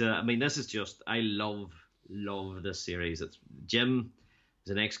 But this is just, I love this series. It's Jim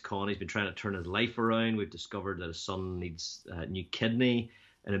is an ex-con. He's been trying to turn his life around. We've discovered that his son needs a new kidney.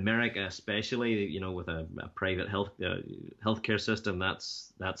 In America, especially, with a private healthcare system,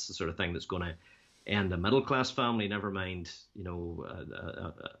 that's the sort of thing that's going to end a middle class family. Never mind,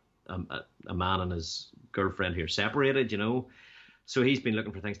 a man and his girlfriend here separated. So he's been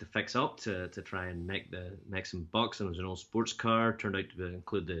looking for things to fix up to try and make some bucks. And it was an old sports car. Turned out to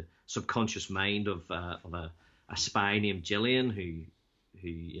include the subconscious mind of a spy named Gillian, who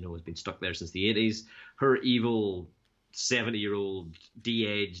has been stuck there since the 80s. Her evil 70-year-old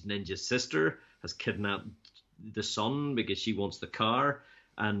de-aged ninja sister has kidnapped the son because she wants the car.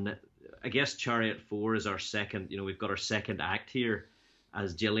 And I guess Chariot 4 is our second, we've got our second act here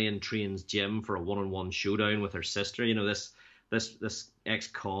as Gillian trains Jim for a one-on-one showdown with her sister. This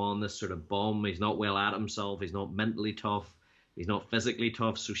ex-con, this sort of bum, he's not well at himself, he's not mentally tough, he's not physically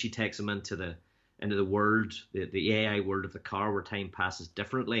tough, so she takes him into the world, the AI world of the car, where time passes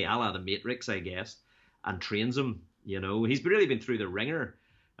differently, a la the Matrix, I guess, and trains him. He's really been through the ringer.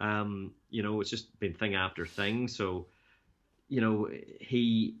 It's just been thing after thing. So,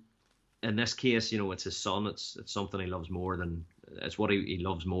 he, in this case, it's his son. It's something he loves more than, it's what he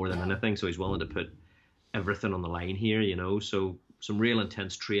loves more than anything. So he's willing to put everything on the line here. So some real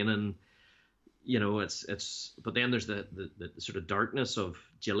intense training. But then there's the sort of darkness of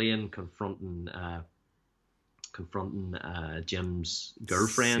Gillian confronting Jim's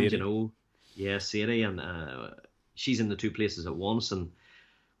girlfriend. Sadie. Sadie, and she's in the two places at once, and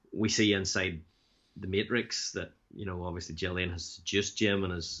we see inside the Matrix that obviously Gillian has seduced Jim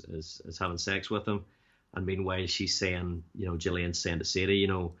and is having sex with him, and meanwhile she's saying, Gillian's saying to Sadie,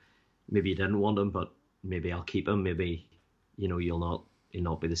 maybe you didn't want him, but maybe I'll keep him. Maybe you'll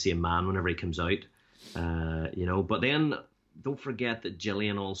not be the same man whenever he comes out. But then don't forget that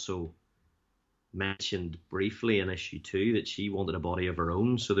Gillian also mentioned briefly in issue 2 that she wanted a body of her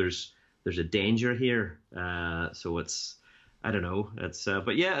own. So there's a danger here. So it's, I don't know. It's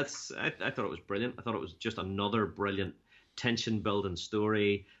but yeah, I thought it was brilliant. I thought it was just another brilliant tension building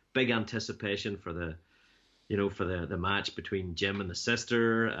story. Big anticipation for the match between Jim and the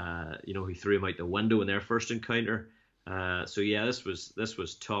sister. Who threw him out the window in their first encounter. So yeah, this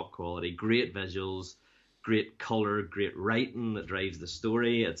was top quality. Great visuals, great color, great writing that drives the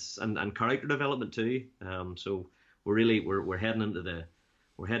story. It's and character development too. So we're heading into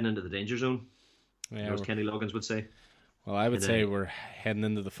the danger zone. Yeah, as Kenny Loggins would say. Well, I would say we're heading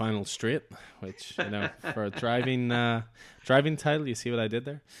into the final straight, which, for a driving title, you see what I did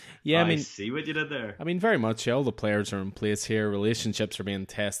there? Yeah, I see what you did there. Very much. All the players are in place here. Relationships are being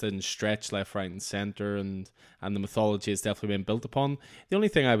tested and stretched left, right, and center, and the mythology is definitely being built upon. The only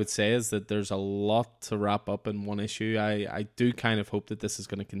thing I would say is that there's a lot to wrap up in one issue. I do kind of hope that this is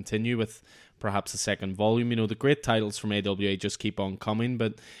going to continue with perhaps a second volume. The great titles from AWA just keep on coming,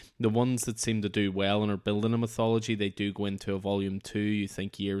 but the ones that seem to do well and are building a mythology, they do go into a volume 2. You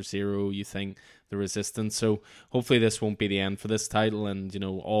think Year Zero, you think The Resistance. So hopefully this won't be the end for this title, and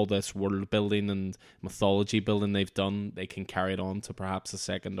all this world building and mythology building they've done, they can carry it on to perhaps a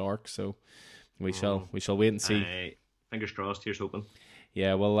second arc. So we shall wait and see. Fingers crossed. Here's hoping.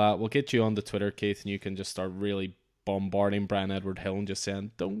 Yeah, well, we'll get you on the Twitter, Keith, and you can just start really bombarding Brian Edward Hill and just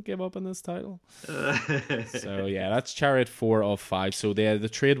saying, don't give up on this title. So yeah, that's Chariot 4 of 5. So the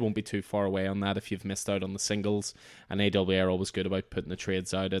trade won't be too far away on that if you've missed out on the singles, and AWA are always good about putting the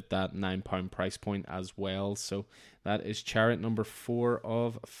trades out at that £9 price point as well. So that is Chariot number 4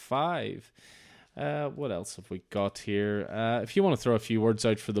 of 5. What else have we got here? If you want to throw a few words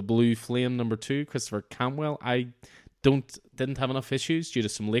out for the Blue Flame number 2, Christopher Cantwell, I didn't have enough issues due to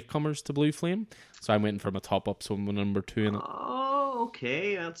some latecomers to Blue Flame, so I'm waiting for my top up. So I'm number 2 in it. Oh,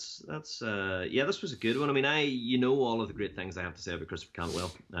 okay, that's this was a good one. All of the great things I have to say about Christopher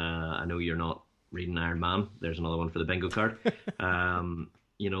Cantwell. I know you're not reading Iron Man. There's another one for the bingo card.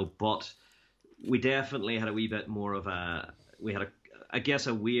 But we definitely had a wee bit more of I guess,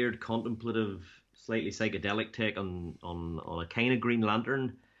 a weird, contemplative, slightly psychedelic take on a kind of Green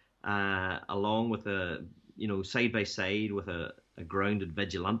Lantern, along with side by side with a grounded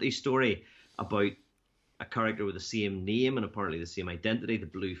vigilante story about a character with the same name and apparently the same identity, the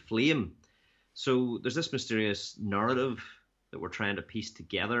Blue Flame. So there's this mysterious narrative that we're trying to piece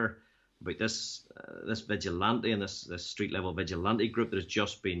together about this vigilante and this street level vigilante group that has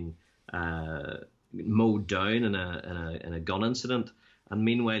just been mowed down in a gun incident. And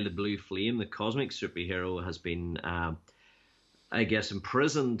meanwhile, the Blue Flame, the cosmic superhero, has been, I guess,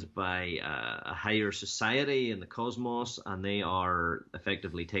 imprisoned by a higher society in the cosmos, and they are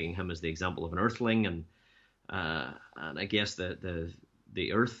effectively taking him as the example of an Earthling, and I guess the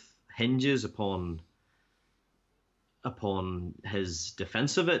Earth hinges upon his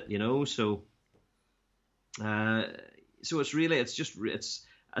defense of it, So it's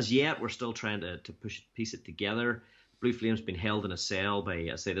as yet we're still trying to piece it together. Blue Flame's been held in a cell by,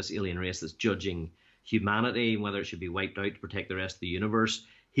 I say, this alien race that's judging humanity, whether it should be wiped out to protect the rest of the universe.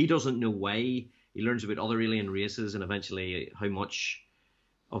 He doesn't know why. He learns about other alien races and eventually how much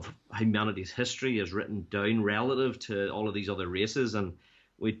of humanity's history is written down relative to all of these other races. And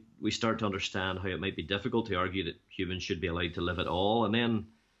we start to understand how it might be difficult to argue that humans should be allowed to live at all. And then,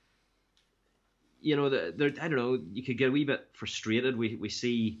 I don't know, you could get a wee bit frustrated. We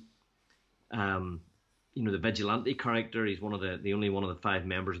see, the vigilante character. He's the only one of the 5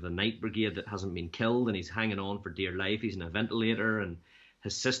 members of the Night Brigade that hasn't been killed, and he's hanging on for dear life. He's in a ventilator, and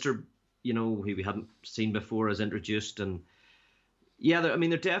his sister, who we hadn't seen before, is introduced. And yeah,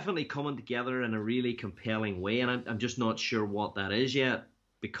 they're definitely coming together in a really compelling way, and I'm just not sure what that is yet.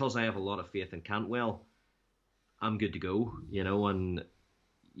 Because I have a lot of faith in Cantwell, I'm good to go, and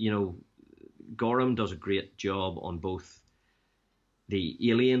Gorham does a great job on both the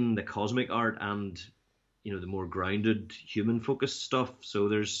alien, the cosmic art, and the more grounded, human-focused stuff. So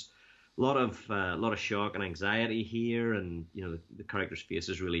there's a lot of shock and anxiety here, and the characters'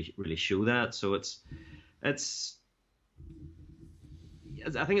 faces really show that. So I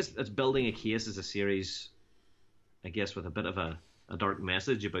think it's building a case as a series, I guess, with a bit of a dark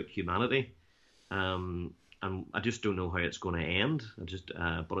message about humanity, and I just don't know how it's going to end.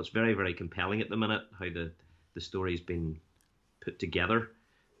 But it's very, very compelling at the minute how the story's been put together.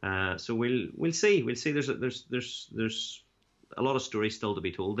 So we'll see. There's a lot of stories still to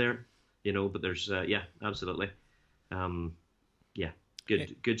be told there, But there's absolutely,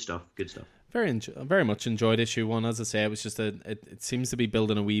 good stuff. Very much enjoyed issue 1. As I say, it was just it seems to be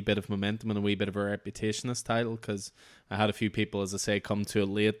building a wee bit of momentum and a wee bit of a reputation, this title, because I had a few people, as I say, come to it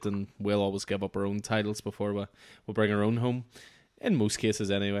late, and we'll always give up our own titles before we'll bring our own home, in most cases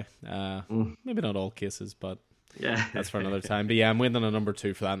anyway. Maybe not all cases, but yeah, that's for another time. But yeah, I'm waiting on a number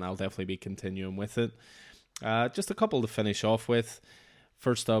 2 for that, and I'll definitely be continuing with it. Just a couple to finish off with.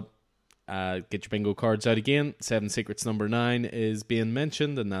 First up, get your bingo cards out again. 7 Secrets number 9 is being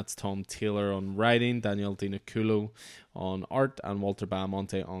mentioned, and that's Tom Taylor on writing, Daniel Di Nicuolo on art, and Walter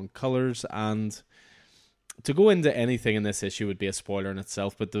Baiamonte on colours. And to go into anything in this issue would be a spoiler in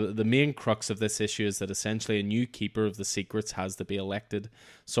itself, but the main crux of this issue is that essentially a new keeper of the secrets has to be elected,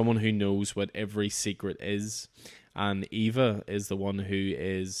 someone who knows what every secret is, and Eva is the one who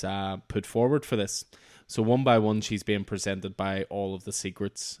is put forward for this. So one by one, she's being presented by all of the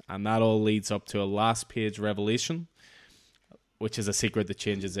secrets, and that all leads up to a last page revelation, which is a secret that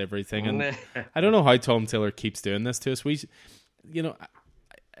changes everything. And I don't know how Tom Taylor keeps doing this to us.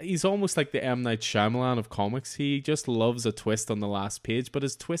 He's almost like the M. Night Shyamalan of comics. He just loves a twist on the last page, but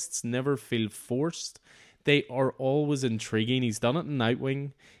his twists never feel forced. They are always intriguing. He's done it in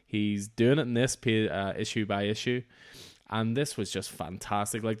Nightwing. He's doing it in this issue by issue. And this was just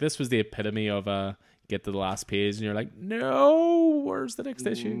fantastic. Like, this was the epitome of get to the last page and you're like, no, where's the next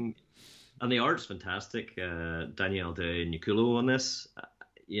issue? And the art's fantastic. Daniel Di Nicuolo on this,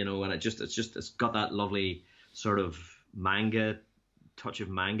 and it's got that lovely sort of touch of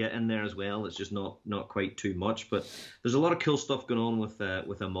manga in there as well. It's just not quite too much, but there's a lot of cool stuff going on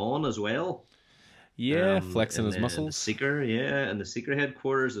with Amon as well. Yeah, flexing his muscles. The Seeker, in the Seeker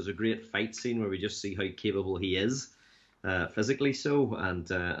headquarters, there's a great fight scene where we just see how capable he is. Physically so,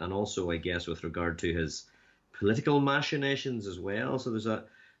 and also I guess with regard to his political machinations as well. So there's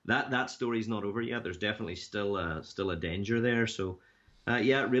that story's not over yet. There's definitely still a danger there. So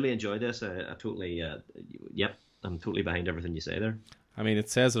really enjoyed this. I totally I'm totally behind everything you say there. I mean, it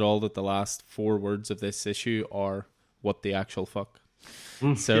says it all that the last 4 words of this issue are "what the actual fuck."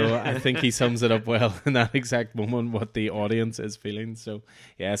 So I think he sums it up well in that exact moment, what the audience is feeling. So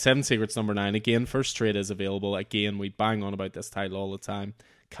yeah, 7 Secrets number 9. Again, first trade is available. Again, we bang on about this title all the time.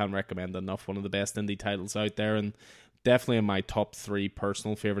 can't recommend enough. One of the best indie titles out there, and definitely in my top 3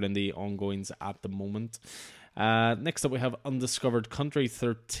 personal favorite indie ongoings at the moment. Next up, we have Undiscovered Country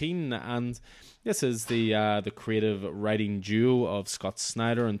 13, and this is the creative writing duo of Scott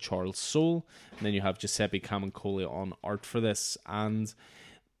Snyder and Charles Soule, and then you have Giuseppe Camuncoli on art for this. And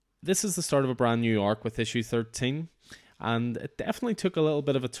this is the start of a brand new arc with issue 13, and it definitely took a little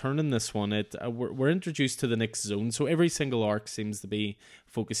bit of a turn in this one. We're introduced to the next zone, so every single arc seems to be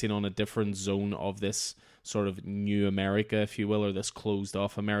focusing on a different zone of this sort of new America, if you will, or this closed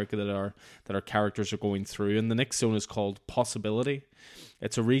off America that our characters are going through. And the next zone is called Possibility.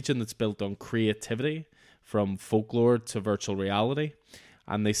 It's a region that's built on creativity, from folklore to virtual reality.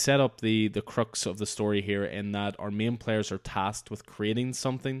 And they set up the crux of the story here in that our main players are tasked with creating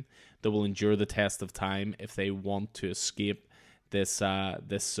something that will endure the test of time if they want to escape this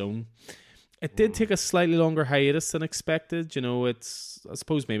zone. It did take a slightly longer hiatus than expected. You know, it's, I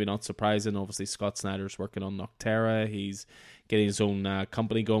suppose, maybe not surprising. Obviously, Scott Snyder's working on Nocterra. He's getting his own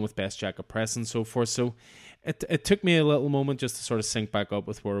company going with Best Jacket Press and so forth. So it took me a little moment just to sort of sync back up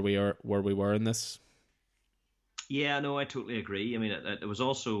with where we were in this. Yeah, no, I totally agree. I mean, it was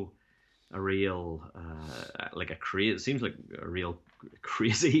also a real, it seems like a real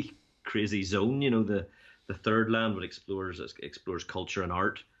crazy zone. You know, the third land would explores culture and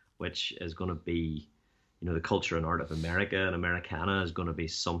art, which is going to be, you know, the culture and art of America and Americana is going to be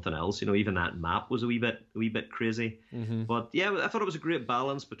something else. You know, even that map was a wee bit crazy. Mm-hmm. But yeah, I thought it was a great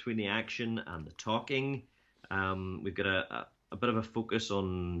balance between the action and the talking. We've got a bit of a focus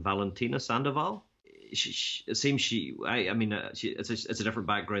on Valentina Sandoval. It seems it's a different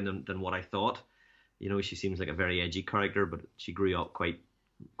background than what I thought. You know, she seems like a very edgy character, but she grew up quite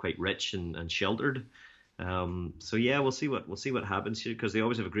rich and sheltered. So yeah, we'll see what happens here, because they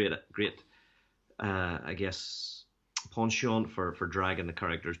always have a great I guess penchant for dragging the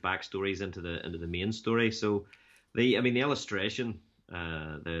characters' backstories into the main story. So the illustration,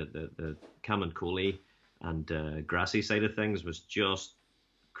 the Camuncoli and Grassi side of things was just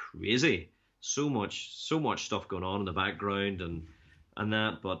crazy. So much stuff going on in the background and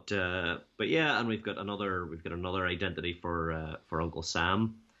that, but yeah, and we've got another identity for Uncle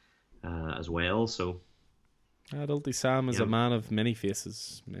Sam as well. So Uncle Sam is a man of many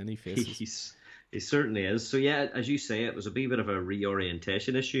faces. He certainly is. So yeah, as you say, it was a bit of a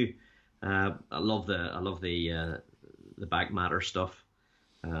reorientation issue. I love the back matter stuff.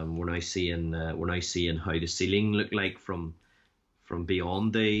 We're now seeing how the ceiling looked like from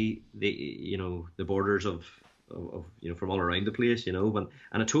beyond the borders of from all around the place, you know,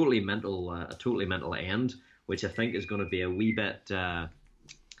 and a totally mental end, which I think is going to be a wee bit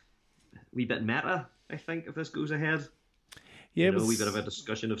meta, I think, if this goes ahead. Yeah, a wee bit of a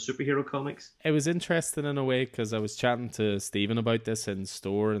discussion of superhero comics. It was interesting in a way, because I was chatting to Stephen about this in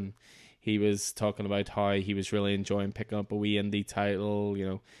store, and he was talking about how he was really enjoying picking up a wee indie title, you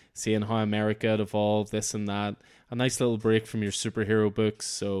know, seeing how America had evolved, this and that. A nice little break from your superhero books.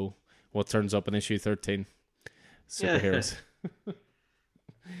 So what turns up in issue 13? Superheroes. Yeah.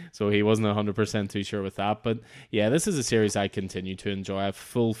 So he wasn't 100% too sure with that. But yeah, this is a series I continue to enjoy. I have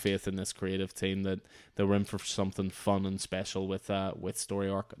full faith in this creative team that they're in for something fun and special with story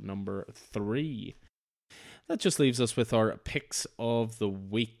arc number 3. That just leaves us with our picks of the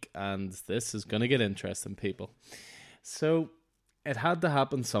week, and this is going to get interesting, people. So it had to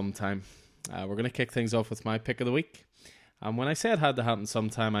happen sometime. We're going to kick things off with my pick of the week. And when I say it had to happen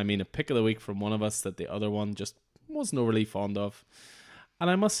sometime, I mean a pick of the week from one of us that the other one just wasn't overly fond of. And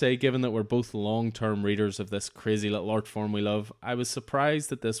I must say, given that we're both long-term readers of this crazy little art form we love, I was surprised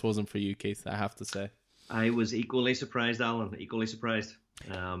that this wasn't for you, Keith, I have to say. I was equally surprised, Alan, equally surprised.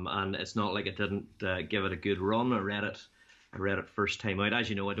 And it's not like I didn't give it a good run. I read it first time out. As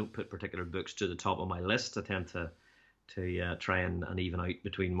you know, I don't put particular books to the top of my list. I tend to try and even out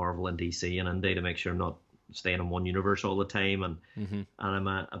between Marvel and DC and Indie to make sure I'm not staying in one universe all the time. And I'm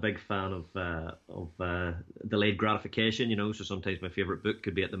a big fan of delayed gratification, you know, so sometimes my favourite book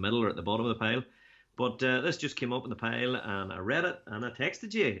could be at the middle or at the bottom of the pile. But this just came up in the pile, and I read it, and I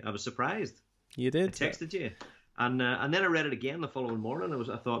texted you. I was surprised. You did? I texted you. And then I read it again the following morning.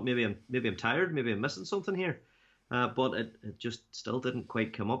 I thought maybe I'm tired, maybe I'm missing something here. But it just still didn't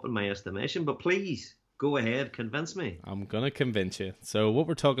quite come up in my estimation. But please, go ahead, convince me. I'm going to convince you. So what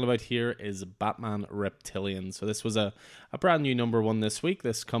we're talking about here is Batman Reptilian. So this was a brand new number 1 this week.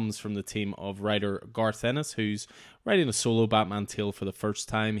 This comes from the team of writer Garth Ennis, who's writing a solo Batman tale for the first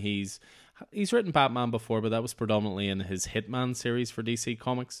time. He's written Batman before, but that was predominantly in his Hitman series for DC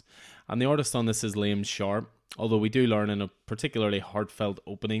Comics. And the artist on this is Liam Sharp. Although we do learn in a particularly heartfelt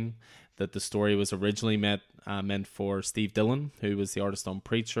opening that the story was originally meant for Steve Dillon, who was the artist on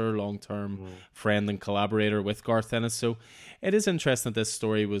Preacher, long-term friend and collaborator with Garth Ennis. So it is interesting that this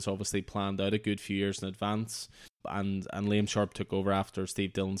story was obviously planned out a good few years in advance, and Liam Sharp took over after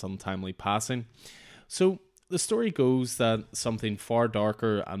Steve Dillon's untimely passing. So the story goes that something far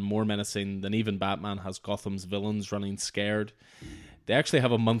darker and more menacing than even Batman has Gotham's villains running scared. They actually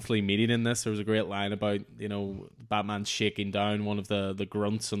have a monthly meeting in this. There was a great line about, Batman shaking down one of the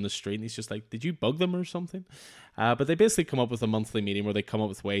grunts on the street. And he's just like, did you bug them or something? But they basically come up with a monthly meeting where they come up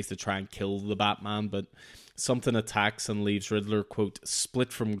with ways to try and kill the Batman. But something attacks and leaves Riddler, quote,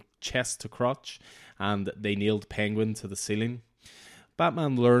 split from chest to crotch. And they nailed Penguin to the ceiling.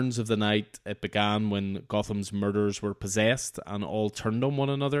 Batman learns of the night it began when Gotham's murderers were possessed and all turned on one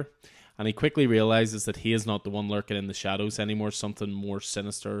another. And he quickly realizes that he is not the one lurking in the shadows anymore. Something more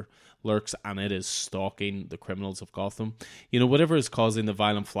sinister lurks, and it is stalking the criminals of Gotham. Whatever is causing the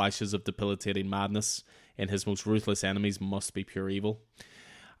violent flashes of debilitating madness in his most ruthless enemies must be pure evil.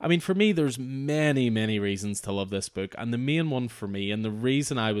 I mean, for me, there's many, many reasons to love this book. And the main one for me, and the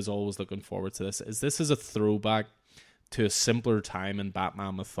reason I was always looking forward to this is a throwback to a simpler time in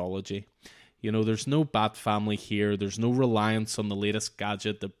Batman mythology. There's no Bat family here. There's no reliance on the latest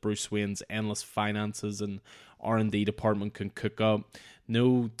gadget that Bruce Wayne's endless finances and R&D department can cook up.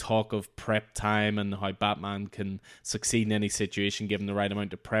 No talk of prep time and how Batman can succeed in any situation given the right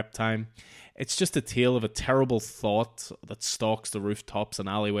amount of prep time. It's just a tale of a terrible thought that stalks the rooftops and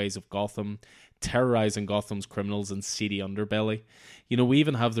alleyways of Gotham, terrorizing Gotham's criminals and seedy underbelly. We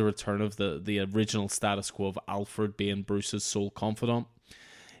even have the return of the original status quo of Alfred being Bruce's sole confidant.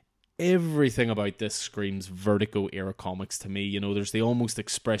 Everything about this screams Vertigo era comics to me. There's the almost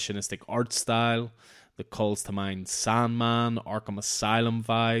expressionistic art style that calls to mind Sandman, Arkham Asylum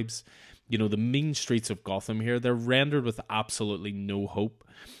vibes. The mean streets of Gotham here, they're rendered with absolutely no hope.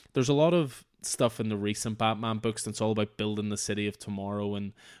 There's a lot of stuff in the recent Batman books that's all about building the city of tomorrow,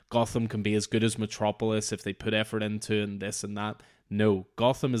 and Gotham can be as good as Metropolis if they put effort into it and this and that. No,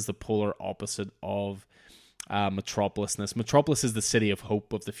 Gotham is the polar opposite of Metropolisness. Metropolis is the city of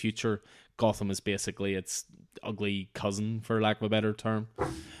hope of the future. Gotham is basically its ugly cousin, for lack of a better term.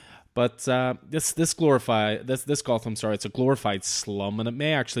 But this Gotham, it's a glorified slum, and it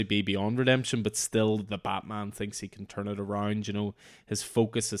may actually be beyond redemption, but still the Batman thinks he can turn it around. His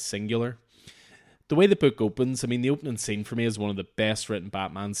focus is singular. The way the book opens, the opening scene for me is one of the best written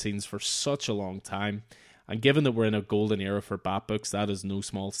Batman scenes for such a long time. And given that we're in a golden era for Bat books, that is no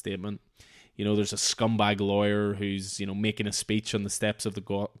small statement. There's a scumbag lawyer who's, making a speech on the steps of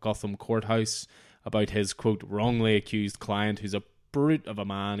the Gotham courthouse about his, quote, wrongly accused client, who's a brute of a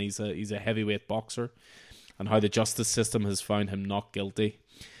man. He's a heavyweight boxer, and how the justice system has found him not guilty.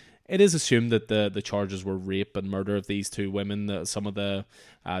 It is assumed that the charges were rape and murder of these two women. Some of the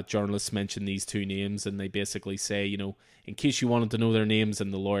journalists mention these two names, and they basically say, in case you wanted to know their names,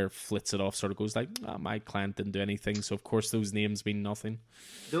 and the lawyer flits it off, sort of goes like, my client didn't do anything, so of course those names mean nothing.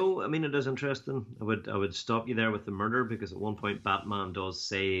 No, it is interesting. I would stop you there with the murder, because at one point Batman does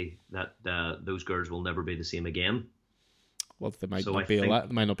say that those girls will never be the same again. Well, they might not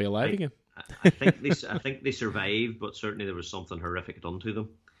be alive again. I think they survived, but certainly there was something horrific done to them.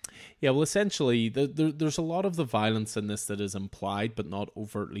 Yeah, well, essentially, there's a lot of the violence in this that is implied but not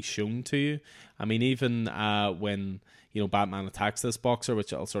overtly shown to you. Even when Batman attacks this boxer,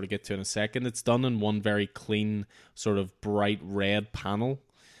 which I'll sort of get to in a second, it's done in one very clean, sort of bright red panel,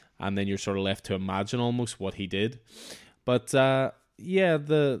 and then you're sort of left to imagine almost what he did. But the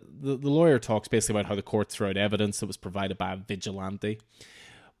lawyer talks basically about how the court threw out evidence that was provided by a vigilante.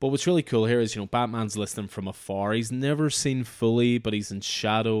 But what's really cool here is, Batman's listening from afar. He's never seen fully, but he's in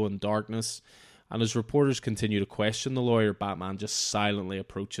shadow and darkness. And as reporters continue to question the lawyer, Batman just silently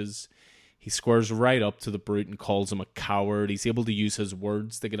approaches. He squares right up to the brute and calls him a coward. He's able to use his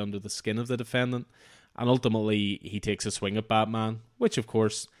words to get under the skin of the defendant. And ultimately, he takes a swing at Batman, which, of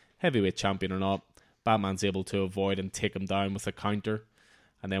course, heavyweight champion or not, Batman's able to avoid and take him down with a counter,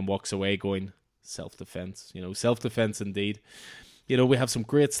 and then walks away going, self-defense. Self-defense indeed. We have some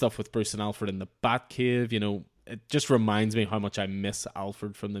great stuff with Bruce and Alfred in the Batcave. It just reminds me how much I miss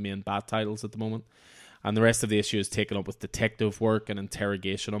Alfred from the main Bat titles at the moment. And the rest of the issue is taken up with detective work and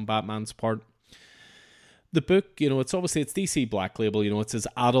interrogation on Batman's part. The book, it's DC Black Label. It's as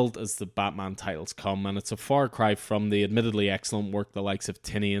adult as the Batman titles come, and it's a far cry from the admittedly excellent work the likes of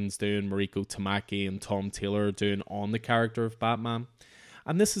Tinian's doing, Mariko Tamaki and Tom Taylor are doing on the character of Batman.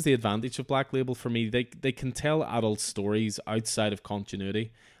 And this is the advantage of Black Label for me. They can tell adult stories outside of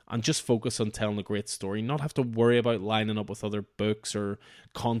continuity and just focus on telling a great story, not have to worry about lining up with other books or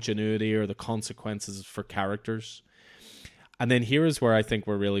continuity or the consequences for characters. And then here is where I think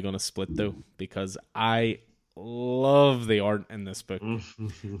we're really going to split, though, because I love the art in this book.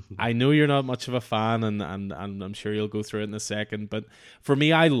 I know you're not much of a fan, and I'm sure you'll go through it in a second, but for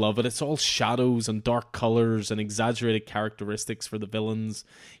me, I love it. It's all shadows and dark colors and exaggerated characteristics for the villains.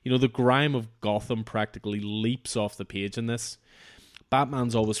 You know, the grime of Gotham practically leaps off the page in this.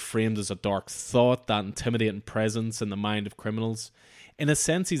 Batman's always framed as a dark thought, that intimidating presence in the mind of criminals. In a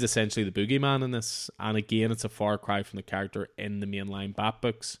sense, he's essentially the boogeyman in this, and again, it's a far cry from the character in the mainline Bat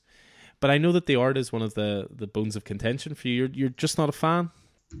books. But I know that the art is one of the bones of contention for you. You're just not a fan?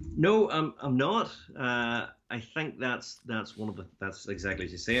 No, I'm not. I think that's exactly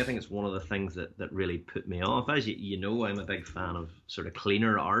as you say. I think it's one of the things that really put me off. As you know, I'm a big fan of sort of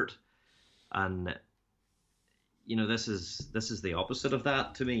cleaner art, and you know, this is the opposite of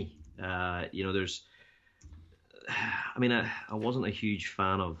that to me. You know, I wasn't a huge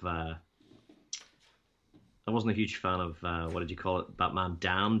fan of. I wasn't a huge fan of what did you call it, Batman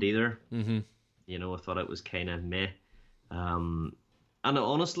Damned either. Mm-hmm. You know, I thought it was kind of meh. And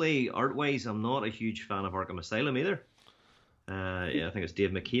honestly, art-wise, I'm not a huge fan of Arkham Asylum either. Yeah, I think it's Dave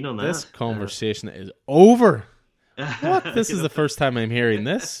McKean on that. This conversation is over. What? This is the first time I'm hearing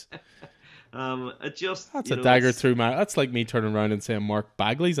this. That's a dagger through my. That's like me turning around and saying Mark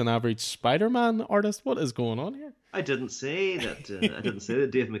Bagley's an average Spider-Man artist. What is going on here? I didn't say that. I didn't say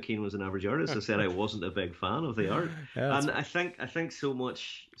that Dave McKean was an average artist. I said I wasn't a big fan of the art, and I think so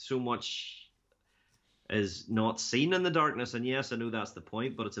much is not seen in the darkness. And yes, I know that's the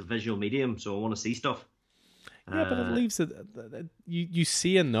point, but it's a visual medium, so I want to see stuff. Yeah, but it leaves it. You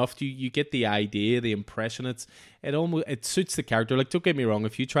see enough. You get the idea, the impression. It suits the character. Like, don't get me wrong.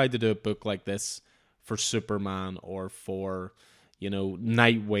 If you tried to do a book like this for Superman or for, you know,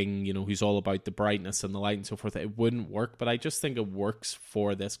 Nightwing, you know, who's all about the brightness and the light and so forth, it wouldn't work. But I just think it works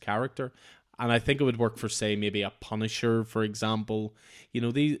for this character. And I think it would work for, say, maybe a Punisher, for example. You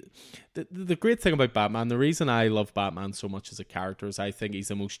know, the great thing about Batman, the reason I love Batman so much as a character is I think he's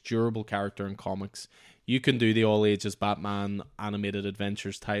the most durable character in comics. You can do the all ages Batman animated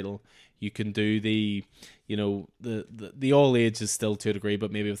adventures title. You can do the all ages still to a degree,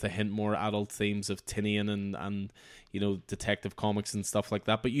 but maybe with a hint more adult themes of Tinian and you know, Detective Comics and stuff like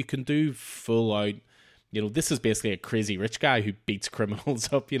that. But you can do full out. You know, this is basically a crazy rich guy who beats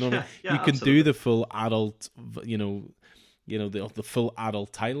criminals up. You know, what I mean? Yeah, you can absolutely. do the full adult. The full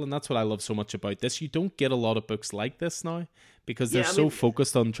adult title, and that's what I love so much about this. You don't get a lot of books like this now because they're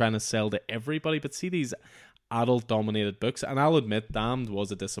focused on trying to sell to everybody. But see these adult dominated books, and I'll admit, Damned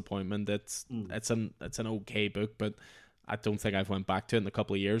was a disappointment. It's an okay book, but I don't think I've went back to it in a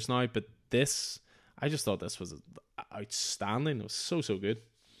couple of years now. But this, I just thought this was outstanding. It was so good.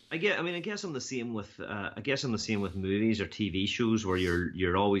 I guess I'm the same with movies or TV shows where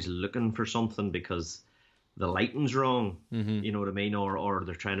you're always looking for something because the lighting's wrong. Mm-hmm. You know what I mean, or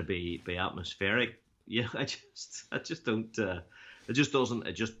they're trying to be atmospheric. Yeah, I just don't. It just doesn't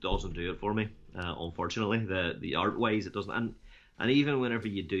do it for me. Unfortunately, the art wise it doesn't. And even whenever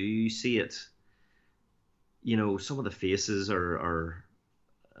you do see it, you know, some of the faces are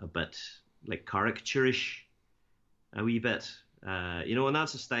a bit like caricaturish, a wee bit. You know, and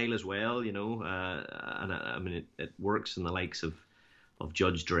that's a style as well. You know, and I mean it works in the likes of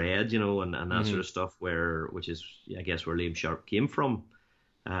Judge Dredd, you know, and that sort of stuff, which is I guess where Liam Sharp came from.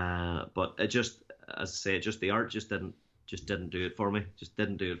 But it just, as I say, the art just didn't do it for me. Just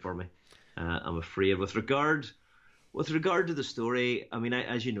didn't do it for me. I'm afraid. With regard to the story, I mean,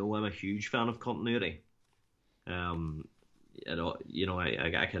 as you know, I'm a huge fan of continuity. You know,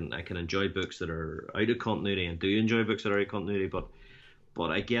 I can enjoy books that are out of continuity and do enjoy books that are out of continuity, but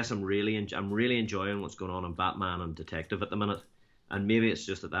I guess I'm really enjoying what's going on in Batman and Detective at the minute. And maybe it's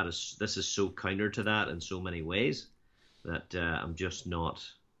just this is so counter to that in so many ways that it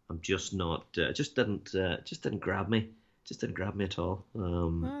just didn't grab me. Just didn't grab me at all.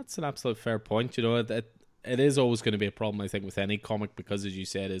 That's an absolute fair point. You know, it is always going to be a problem, I think, with any comic because, as you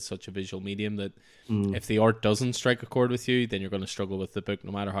said, it's such a visual medium that if the art doesn't strike a chord with you, then you're going to struggle with the book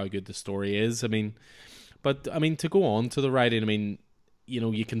no matter how good the story is. I mean, to go on to the writing, I mean, you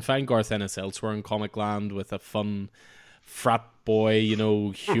know, you can find Garth Ennis elsewhere in comic land with a fun frat boy, you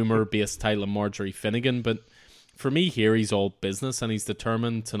know, humor-based title of Marjorie Finnegan, but for me here he's all business and he's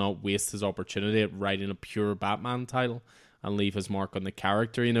determined to not waste his opportunity at writing a pure Batman title and leave his mark on the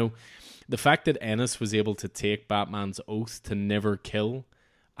character. You know, the fact that Ennis was able to take Batman's oath to never kill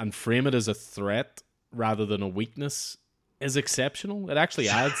and frame it as a threat rather than a weakness is exceptional. It actually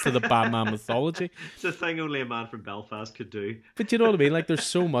adds to the Batman mythology. It's a thing only a man from Belfast could do. But you know what I mean? Like, there's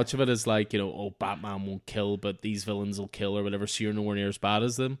so much of it is like, oh, Batman won't kill, but these villains will kill or whatever, so you're nowhere near as bad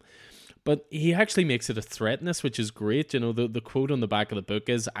as them. But he actually makes it a threat in this, which is great. You know, the quote on the back of the book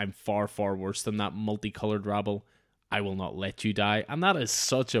is, "I'm far, far worse than that multicolored rabble. I will not let you die." And that is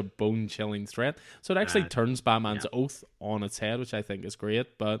such a bone-chilling threat. So it actually turns Batman's oath on its head, which I think is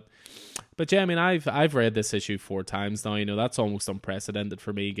great. But yeah, I mean, I've read this issue 4 times now. You know, that's almost unprecedented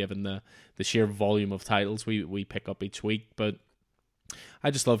for me, given the sheer volume of titles we pick up each week. But I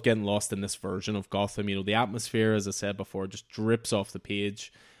just love getting lost in this version of Gotham. You know, the atmosphere, as I said before, just drips off the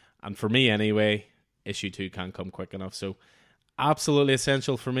page. And for me anyway, issue 2 can't come quick enough. So absolutely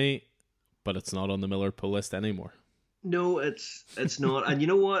essential for me, but it's not on the Miller pull list anymore. No, it's not. And you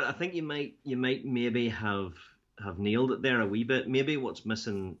know what? I think you might maybe have nailed it there a wee bit. Maybe what's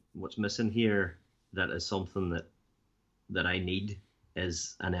missing here that is something that I need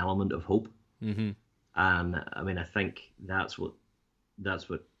is an element of hope. Mm-hmm. And I mean, I think that's what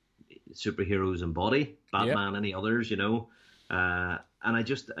superheroes embody. Batman, any others, you know. And I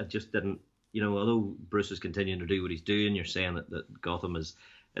just didn't, you know, although Bruce is continuing to do what he's doing, you're saying that Gotham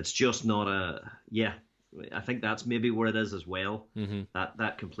it's just not I think that's maybe where it is as well. Mm-hmm.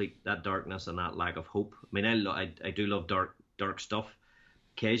 That darkness and that lack of hope. I mean, I do love dark stuff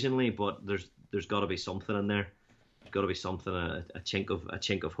occasionally, but there's got to be something in there. There's got to be something, a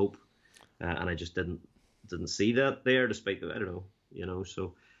chink of hope, and I just didn't see that there, despite the, I don't know, you know.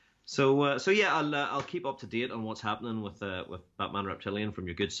 So yeah, I'll keep up to date on what's happening with Batman Reptilian from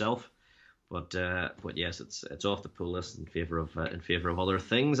your good self. But yes, it's off the pull list in favor of other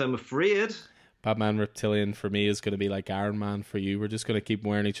things, I'm afraid. Batman Reptilian for me is going to be like Iron Man for you. We're just going to keep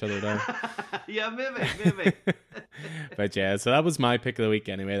wearing each other down. Yeah, maybe. But yeah, so that was my pick of the week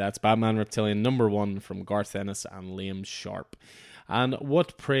anyway. That's Batman Reptilian #1 from Garth Ennis and Liam Sharp. And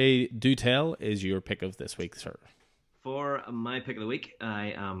what, pray do tell, is your pick of this week, sir? For my pick of the week,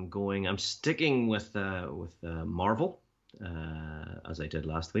 I'm sticking with Marvel, as I did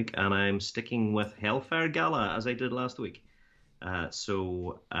last week, and I'm sticking with Hellfire Gala, as I did last week.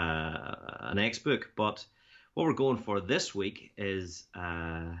 So an X-book, but what we're going for this week is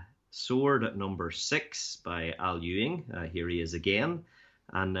Sword #6 by Al Ewing. Here he is again,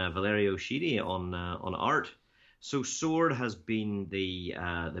 and Valerio Schiti on art. So Sword has been the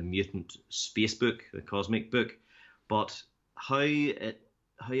mutant space book, the cosmic book, but how it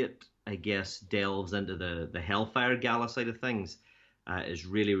I guess delves into the Hellfire Gala side of things is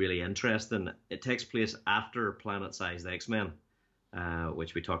really, really interesting. It takes place after Planet-Sized X-Men.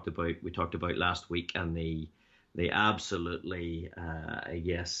 Which we talked about last week, and the absolutely I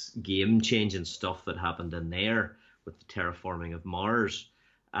guess game-changing stuff that happened in there with the terraforming of Mars,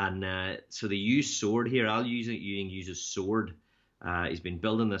 and so they use Sword here. Ewing uses Sword. He's been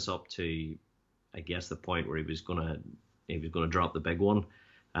building this up to, I guess, the point where he was gonna drop the big one,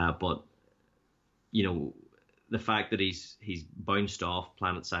 but you know, the fact that he's bounced off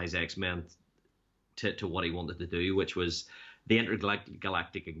Planet-Sized X-Men to what he wanted to do, which was the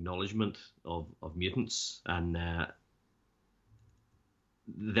intergalactic acknowledgement of mutants, and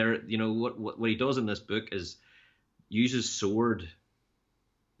there, you know, what he does in this book is uses Sword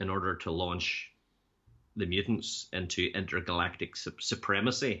in order to launch the mutants into intergalactic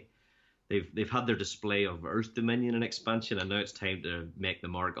supremacy. They've had their display of Earth dominion and expansion, and now it's time to make the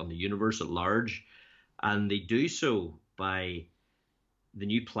mark on the universe at large, and they do so by the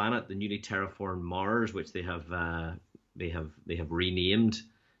new planet, the newly terraformed Mars, which they have renamed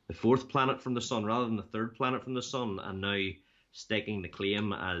the 4th planet from the sun rather than the 3rd planet from the sun, and now staking the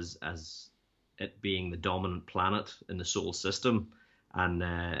claim as it being the dominant planet in the solar system. And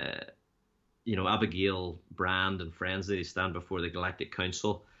you know, Abigail Brand and friends, they stand before the Galactic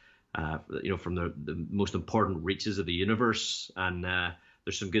Council, you know, from the most important reaches of the universe. And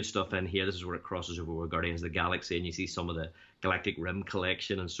there's some good stuff in here. This is where it crosses over with Guardians of the Galaxy, and you see some of the Galactic Rim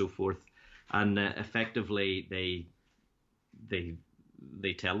collection and so forth. And effectively, they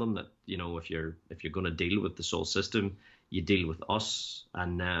tell them that, you know, if you're going to deal with the Sol system, you deal with us.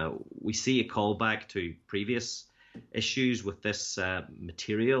 And we see a callback to previous issues with this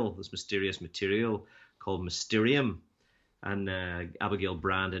this mysterious material called Mysterium. And Abigail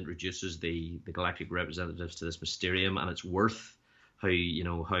Brand introduces the galactic representatives to this Mysterium, and its worth, how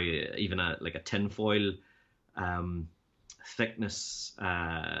even a tinfoil thickness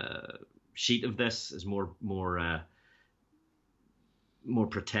sheet of this is more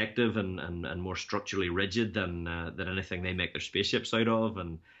protective and more structurally rigid than anything they make their spaceships out of,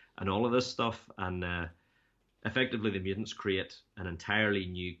 and all of this stuff. And effectively, the mutants create an entirely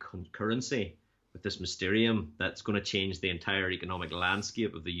new currency Mysterium that's going to change the entire economic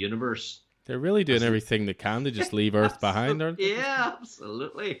landscape of the universe. They're really doing everything they can to just leave Earth behind, aren't they? Yeah,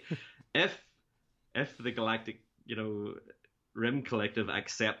 absolutely. if the galactic, Rim Collective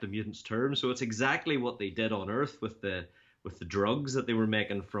accept the mutants' terms, so it's exactly what they did on Earth with the drugs that they were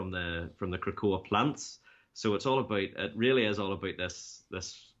making from the Krakoa plants. So it really is all about this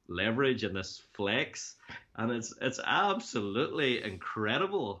leverage and this flex, and it's absolutely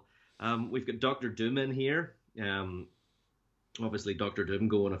incredible. We've got Doctor Doom in here. Obviously, Doctor Doom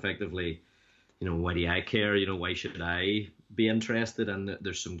going effectively, why do I care? Why should I be interested? And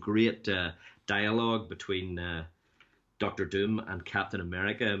there's some great dialogue between Doctor Doom and Captain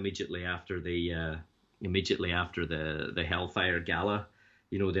America immediately after the Hellfire Gala.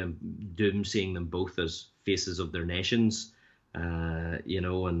 Them Doom seeing them both as faces of their nations, and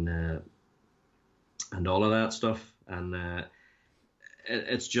all of that stuff, and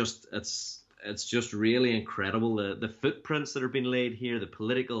it's just really incredible the footprints that are being laid here, the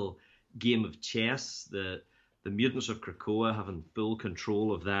political game of chess, the mutants of Krakoa having full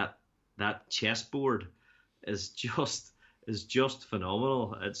control of that chessboard is just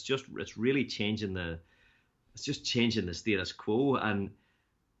phenomenal. It's really changing the status quo, and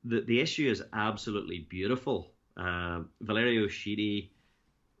the issue is absolutely beautiful. Valerio Schiti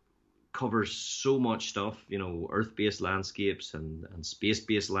covers so much stuff, Earth-based landscapes and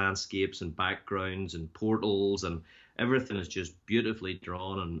space-based landscapes and backgrounds and portals, and everything is just beautifully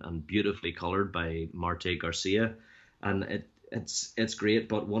drawn and beautifully colored by Marte Garcia, and it's great.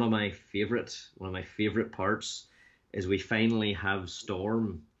 But one of my favorite parts is we finally have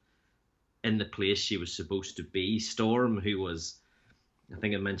Storm in the place she was supposed to be. Storm, who was, I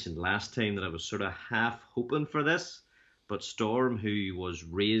think I mentioned last time that I was sort of half hoping for this, but Storm, who was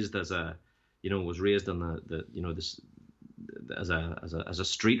raised as a, as a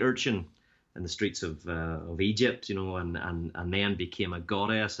street urchin in the streets of Egypt, and then became a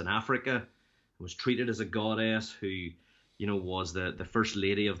goddess in Africa, was treated as a goddess, who, was the first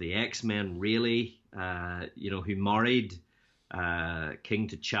lady of the X-Men, really, who married King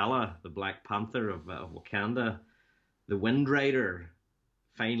T'Challa, the Black Panther of Wakanda. The Wind Rider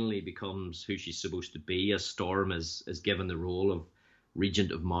finally becomes who she's supposed to be, as Storm is given the role of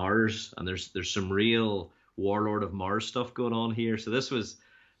Regent of Mars, and there's some real Warlord of Mars stuff going on here. So this was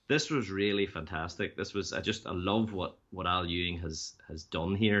really fantastic. I love what Al Ewing has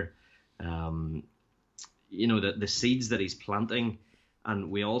done here. The seeds that he's planting,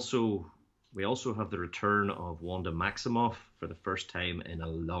 and we also have the return of Wanda Maximoff for the first time in a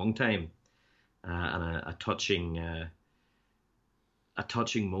long time, and a touching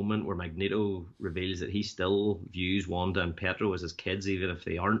moment where Magneto reveals that he still views Wanda and Pietro as his kids, even if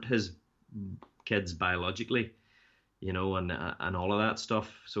they aren't his kids biologically, and all of that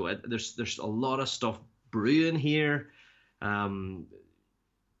stuff. So there's a lot of stuff brewing here.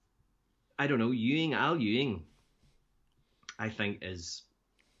 I don't know, Al Ewing, I think, is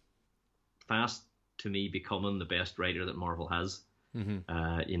fast to me becoming the best writer that Marvel has.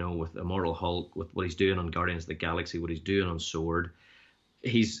 Mm-hmm. With Immortal Hulk, with what he's doing on Guardians of the Galaxy, what he's doing on Sword.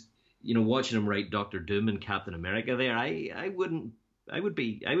 He's, watching him write Doctor Doom and Captain America there, I would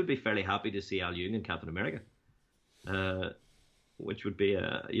be fairly happy to see Al Ewing and Captain America, which would be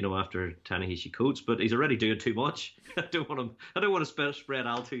after Ta-Nehisi Coates, but he's already doing too much. I don't want to spread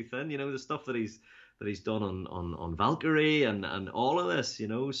Al too thin. The stuff that he's done on Valkyrie and all of this.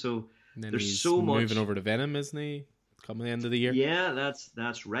 So there's so much. Moving over to Venom, isn't he? Coming the end of the year. Yeah,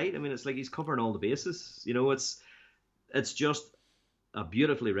 that's right. I mean, it's like he's covering all the bases. It's just a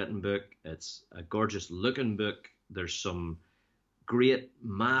beautifully written book. It's a gorgeous looking book. There's some great,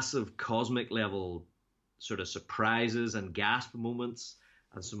 massive, cosmic level sort of surprises and gasp moments,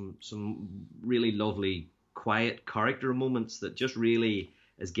 and some really lovely, quiet character moments that just really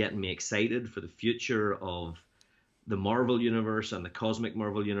is getting me excited for the future of the Marvel Universe and the Cosmic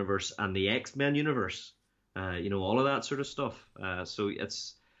Marvel Universe and the X-Men Universe. All of that sort of stuff. So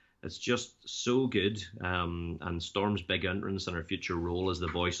it's just so good. And Storm's big entrance and her future role as the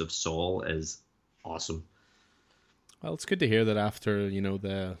voice of Saul is awesome. Well, it's good to hear that after,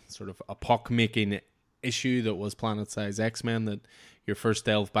 the sort of epoch-making issue that was Planet-Size X-Men, that your first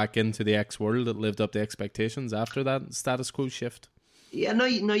delve back into the X-world that lived up to expectations after that status quo shift. Yeah, no,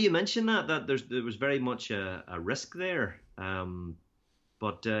 you mentioned that there was very much a risk there.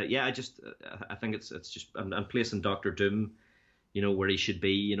 But I think it's just I'm placing Doctor Doom, where he should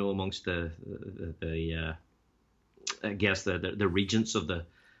be, amongst the I guess the regents of the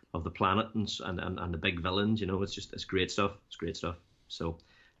planet and the big villains. It's great stuff. It's great stuff. So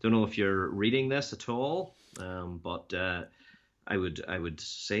don't know if you're reading this at all, but I would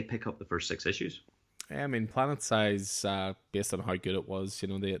say pick up the first 6 issues. Yeah, I mean, Planet Size, based on how good it was,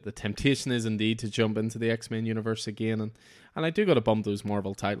 the temptation is indeed to jump into the X-Men universe again, and I do got to bump those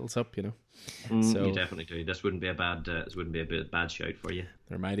Marvel titles up, So You definitely do. This wouldn't be a bad shout for you.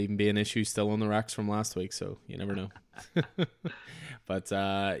 There might even be an issue still on the racks from last week, so you never know. But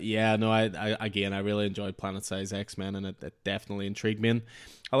yeah, no, I really enjoyed Planet Size X-Men, and it definitely intrigued me. And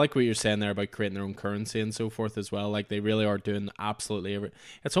I like what you're saying there about creating their own currency and so forth as well. Like, they really are doing absolutely every.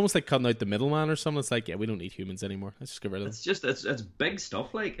 It's almost like cutting out the middleman or something. It's like, yeah, we don't need humans anymore. Let's just get rid of them. It's big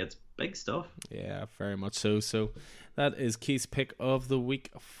stuff. Like, it's big stuff. Yeah, very much so. So that is Keith's pick of the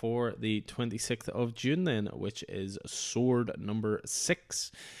week for the 26th of June then, which is Sword number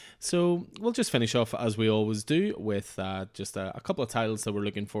 6. So we'll just finish off, as we always do, with just a couple of titles that we're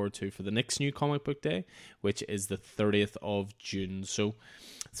looking forward to for the next new comic book day, which is the 30th of June. So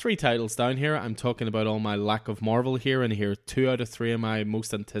 3 titles down here. I'm talking about all my lack of Marvel here, and here 2 out of 3 of my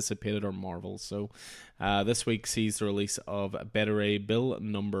most anticipated are Marvel. So this week sees the release of Beta Ray Bill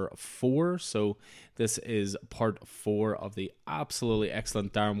number 4. So this is part 4 of the absolutely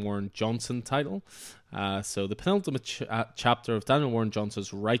excellent Darren Warren Johnson title. So the penultimate chapter of Daniel Warren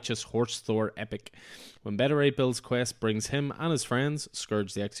Johnson's Righteous Horse Thor epic, when Beta Ray Bill's quest brings him and his friends,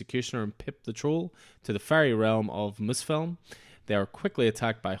 Scourge the Executioner and Pip the Troll, to the fairy realm of Muspelheim. They are quickly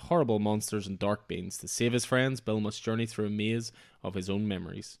attacked by horrible monsters and dark beings. To save his friends, Bill must journey through a maze of his own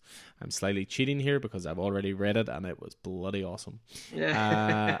memories. I'm slightly cheating here because I've already read it and it was bloody awesome.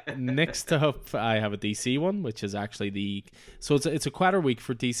 Next up, I have a DC one, which is actually it's a quieter week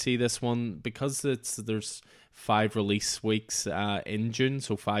for DC, this one, because there's 5 release weeks in June,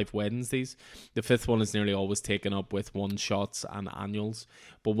 so 5 Wednesdays. The 5th one is nearly always taken up with one-shots and annuals,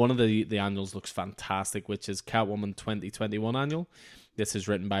 but one of the annuals looks fantastic, which is Catwoman 2021 annual. This is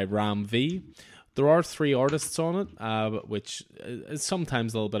written by Ram V. There are 3 artists on it, which is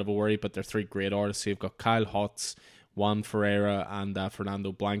sometimes a little bit of a worry, but they're 3 great artists. So you've got Kyle Hotz, Juan Ferreira, and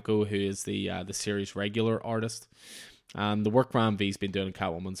Fernando Blanco, who is the series regular artist. And the work Ram V's been doing in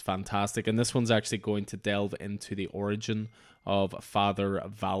Catwoman's fantastic, and this one's actually going to delve into the origin of Father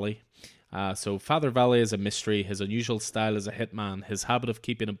Valley. So Father Valley is a mystery, his unusual style as a hitman, his habit of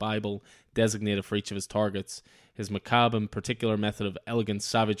keeping a Bible designated for each of his targets, his macabre and particular method of elegant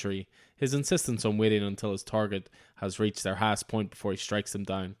savagery, his insistence on waiting until his target has reached their highest point before he strikes them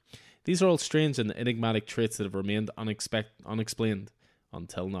down. These are all strange and enigmatic traits that have remained unexplained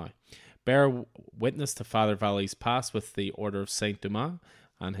until now. Bear witness to Father Valley's past with the Order of Saint Dumas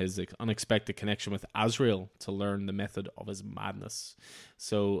and his unexpected connection with Azrael to learn the method of his madness.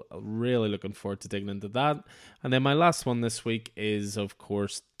 So really looking forward to digging into that. And then my last one this week is, of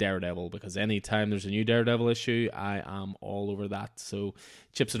course, Daredevil, because anytime there's a new Daredevil issue, I am all over that. So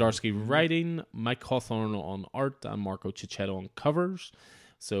Chip Zdarsky writing, Mike Hawthorne on art, and Marco Cicchetto on covers.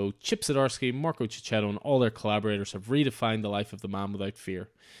 So Chip Zdarsky, Marco Cicchetto, and all their collaborators have redefined the life of the man without fear.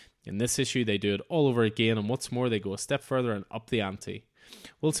 In this issue, they do it all over again, and what's more, they go a step further and up the ante.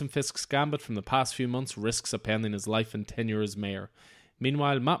 Wilson Fisk's gambit from the past few months risks upending his life and tenure as mayor.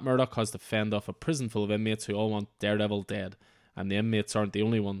 Meanwhile, Matt Murdock has to fend off a prison full of inmates who all want Daredevil dead, and the inmates aren't the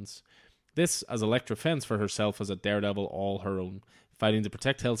only ones. This, as Elektra fends for herself as a Daredevil all her own, fighting to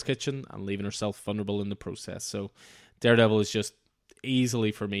protect Hell's Kitchen and leaving herself vulnerable in the process. So Daredevil is just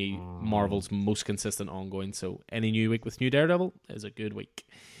easily, for me, Marvel's most consistent ongoing. So any new week with new Daredevil is a good week.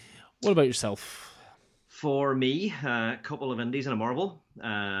 What about yourself? For me, a couple of indies and a Marvel.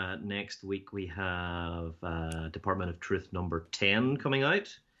 Next week we have Department of Truth number 10 coming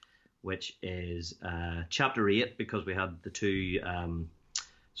out, which is Chapter 8, because we had the 2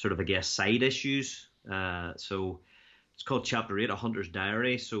 sort of, I guess, side issues. So it's called Chapter 8, A Hunter's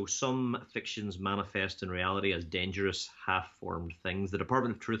Diary. So some fictions manifest in reality as dangerous, half-formed things. The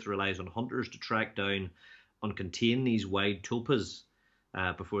Department of Truth relies on hunters to track down and contain these wide tulpas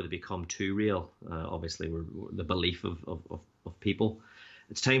before they become too real. Obviously, we're the belief of people.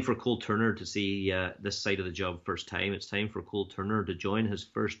 It's time for Cole Turner to see this side of the job first time. It's time for Cole Turner to join his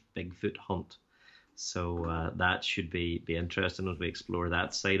first Bigfoot hunt. So that should be interesting as we explore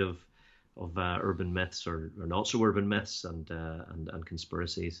that side of urban myths or not so urban myths and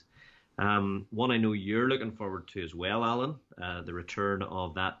conspiracies. One I know you're looking forward to as well, Alan, the return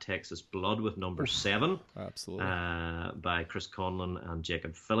of That Texas Blood with number 7. Absolutely. By Chris Conlon and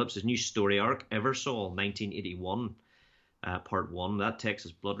Jacob Phillips. His new story arc, Eversol, 1981, part 1. That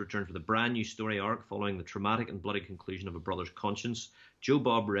Texas Blood returns with a brand new story arc following the traumatic and bloody conclusion of a brother's conscience. Joe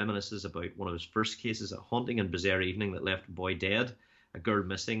Bob reminisces about one of his first cases, a haunting and bizarre evening that left a boy dead, a girl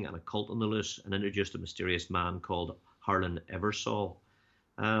missing, and a cult on the loose, and introduced a mysterious man called Harlan Eversol.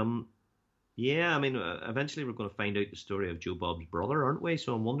 Yeah, I mean, eventually we're going to find out the story of Joe Bob's brother, aren't we?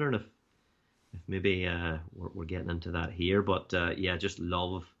 So I'm wondering if maybe we're getting into that here. But yeah, just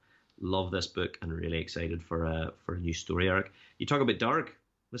love this book and really excited for a new story arc. You talk about dark.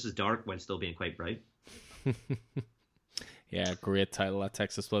 This is dark while still being quite bright. Yeah, great title, that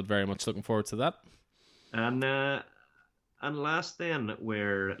Texas Blood. Very much looking forward to that. And last then,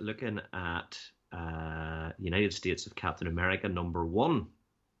 we're looking at United States of Captain America #1.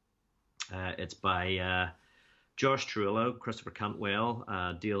 It's by Josh Truello, Christopher Cantwell,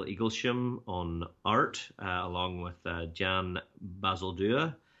 Dale Eaglesham on art, along with Jan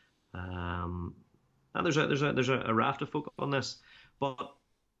Bazaldua. And there's a raft of folk on this, but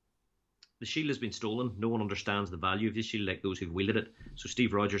the shield has been stolen. No one understands the value of the shield like those who've wielded it. So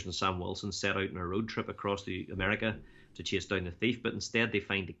Steve Rogers and Sam Wilson set out on a road trip across America to chase down the thief, but instead they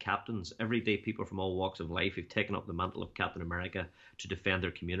find the captains, everyday people from all walks of life who've taken up the mantle of Captain America to defend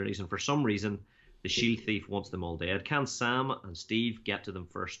their communities. And for some reason, the shield thief wants them all dead. Can Sam and Steve get to them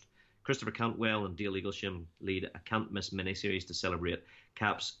first? Christopher Cantwell and Dale Eaglesham lead a can't miss miniseries to celebrate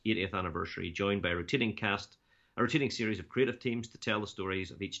Cap's 80th anniversary, joined by a rotating series of creative teams to tell the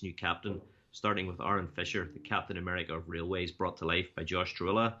stories of each new captain, starting with Aaron Fisher, the Captain America of Railways, brought to life by Josh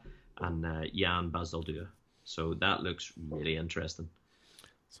Truello and Jan Bazaldua. So that looks really interesting.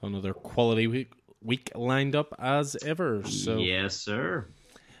 So another quality week lined up as ever. So yes, sir.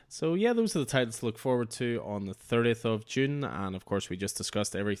 So yeah, those are the titles to look forward to on the 30th of June. And of course, we just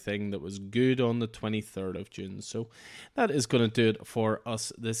discussed everything that was good on the 23rd of June. So that is going to do it for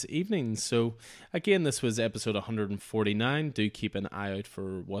us this evening. So again, this was episode 149. Do keep an eye out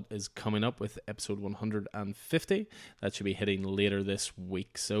for what is coming up with episode 150. That should be hitting later this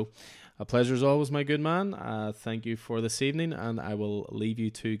week. So a pleasure as always, my good man. Thank you for this evening, and I will leave you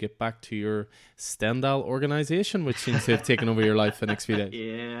to get back to your Stendhal organisation, which seems to have taken over your life the next few days.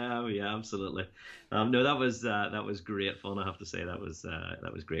 Yeah, absolutely. No, that was great fun. I have to say that was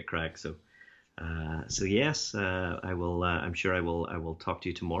great crack. So yes, I will. I'm sure I will talk to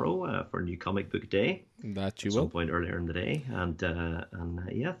you tomorrow for a new comic book day. That you at will. Some point earlier in the day, and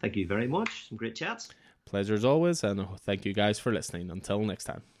yeah, thank you very much. Some great chats. Pleasure as always, and thank you guys for listening. Until next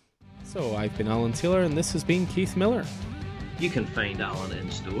time. So I've been Alan Taylor, and this has been Keith Miller. You can find Alan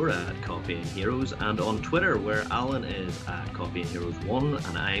in store at Coffee and Heroes and on Twitter, where Alan is at Coffee and Heroes 1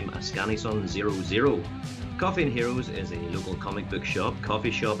 and I'm a Scannyson00. Coffee and Heroes is a local comic book shop,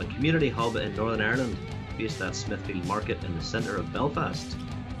 coffee shop and community hub in Northern Ireland, based at Smithfield Market in the centre of Belfast.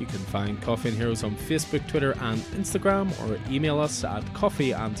 You can find Coffee and Heroes on Facebook, Twitter and Instagram, or email us at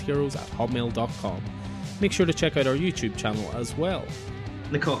coffeeandheroes@hotmail.com. Make sure to check out our YouTube channel as well.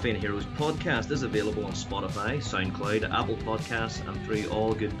 The Coffee and Heroes podcast is available on Spotify, SoundCloud, Apple Podcasts, and through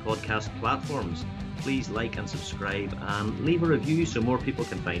all good podcast platforms. Please like and subscribe and leave a review so more people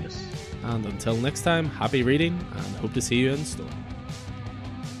can find us. And until next time, happy reading and hope to see you in store.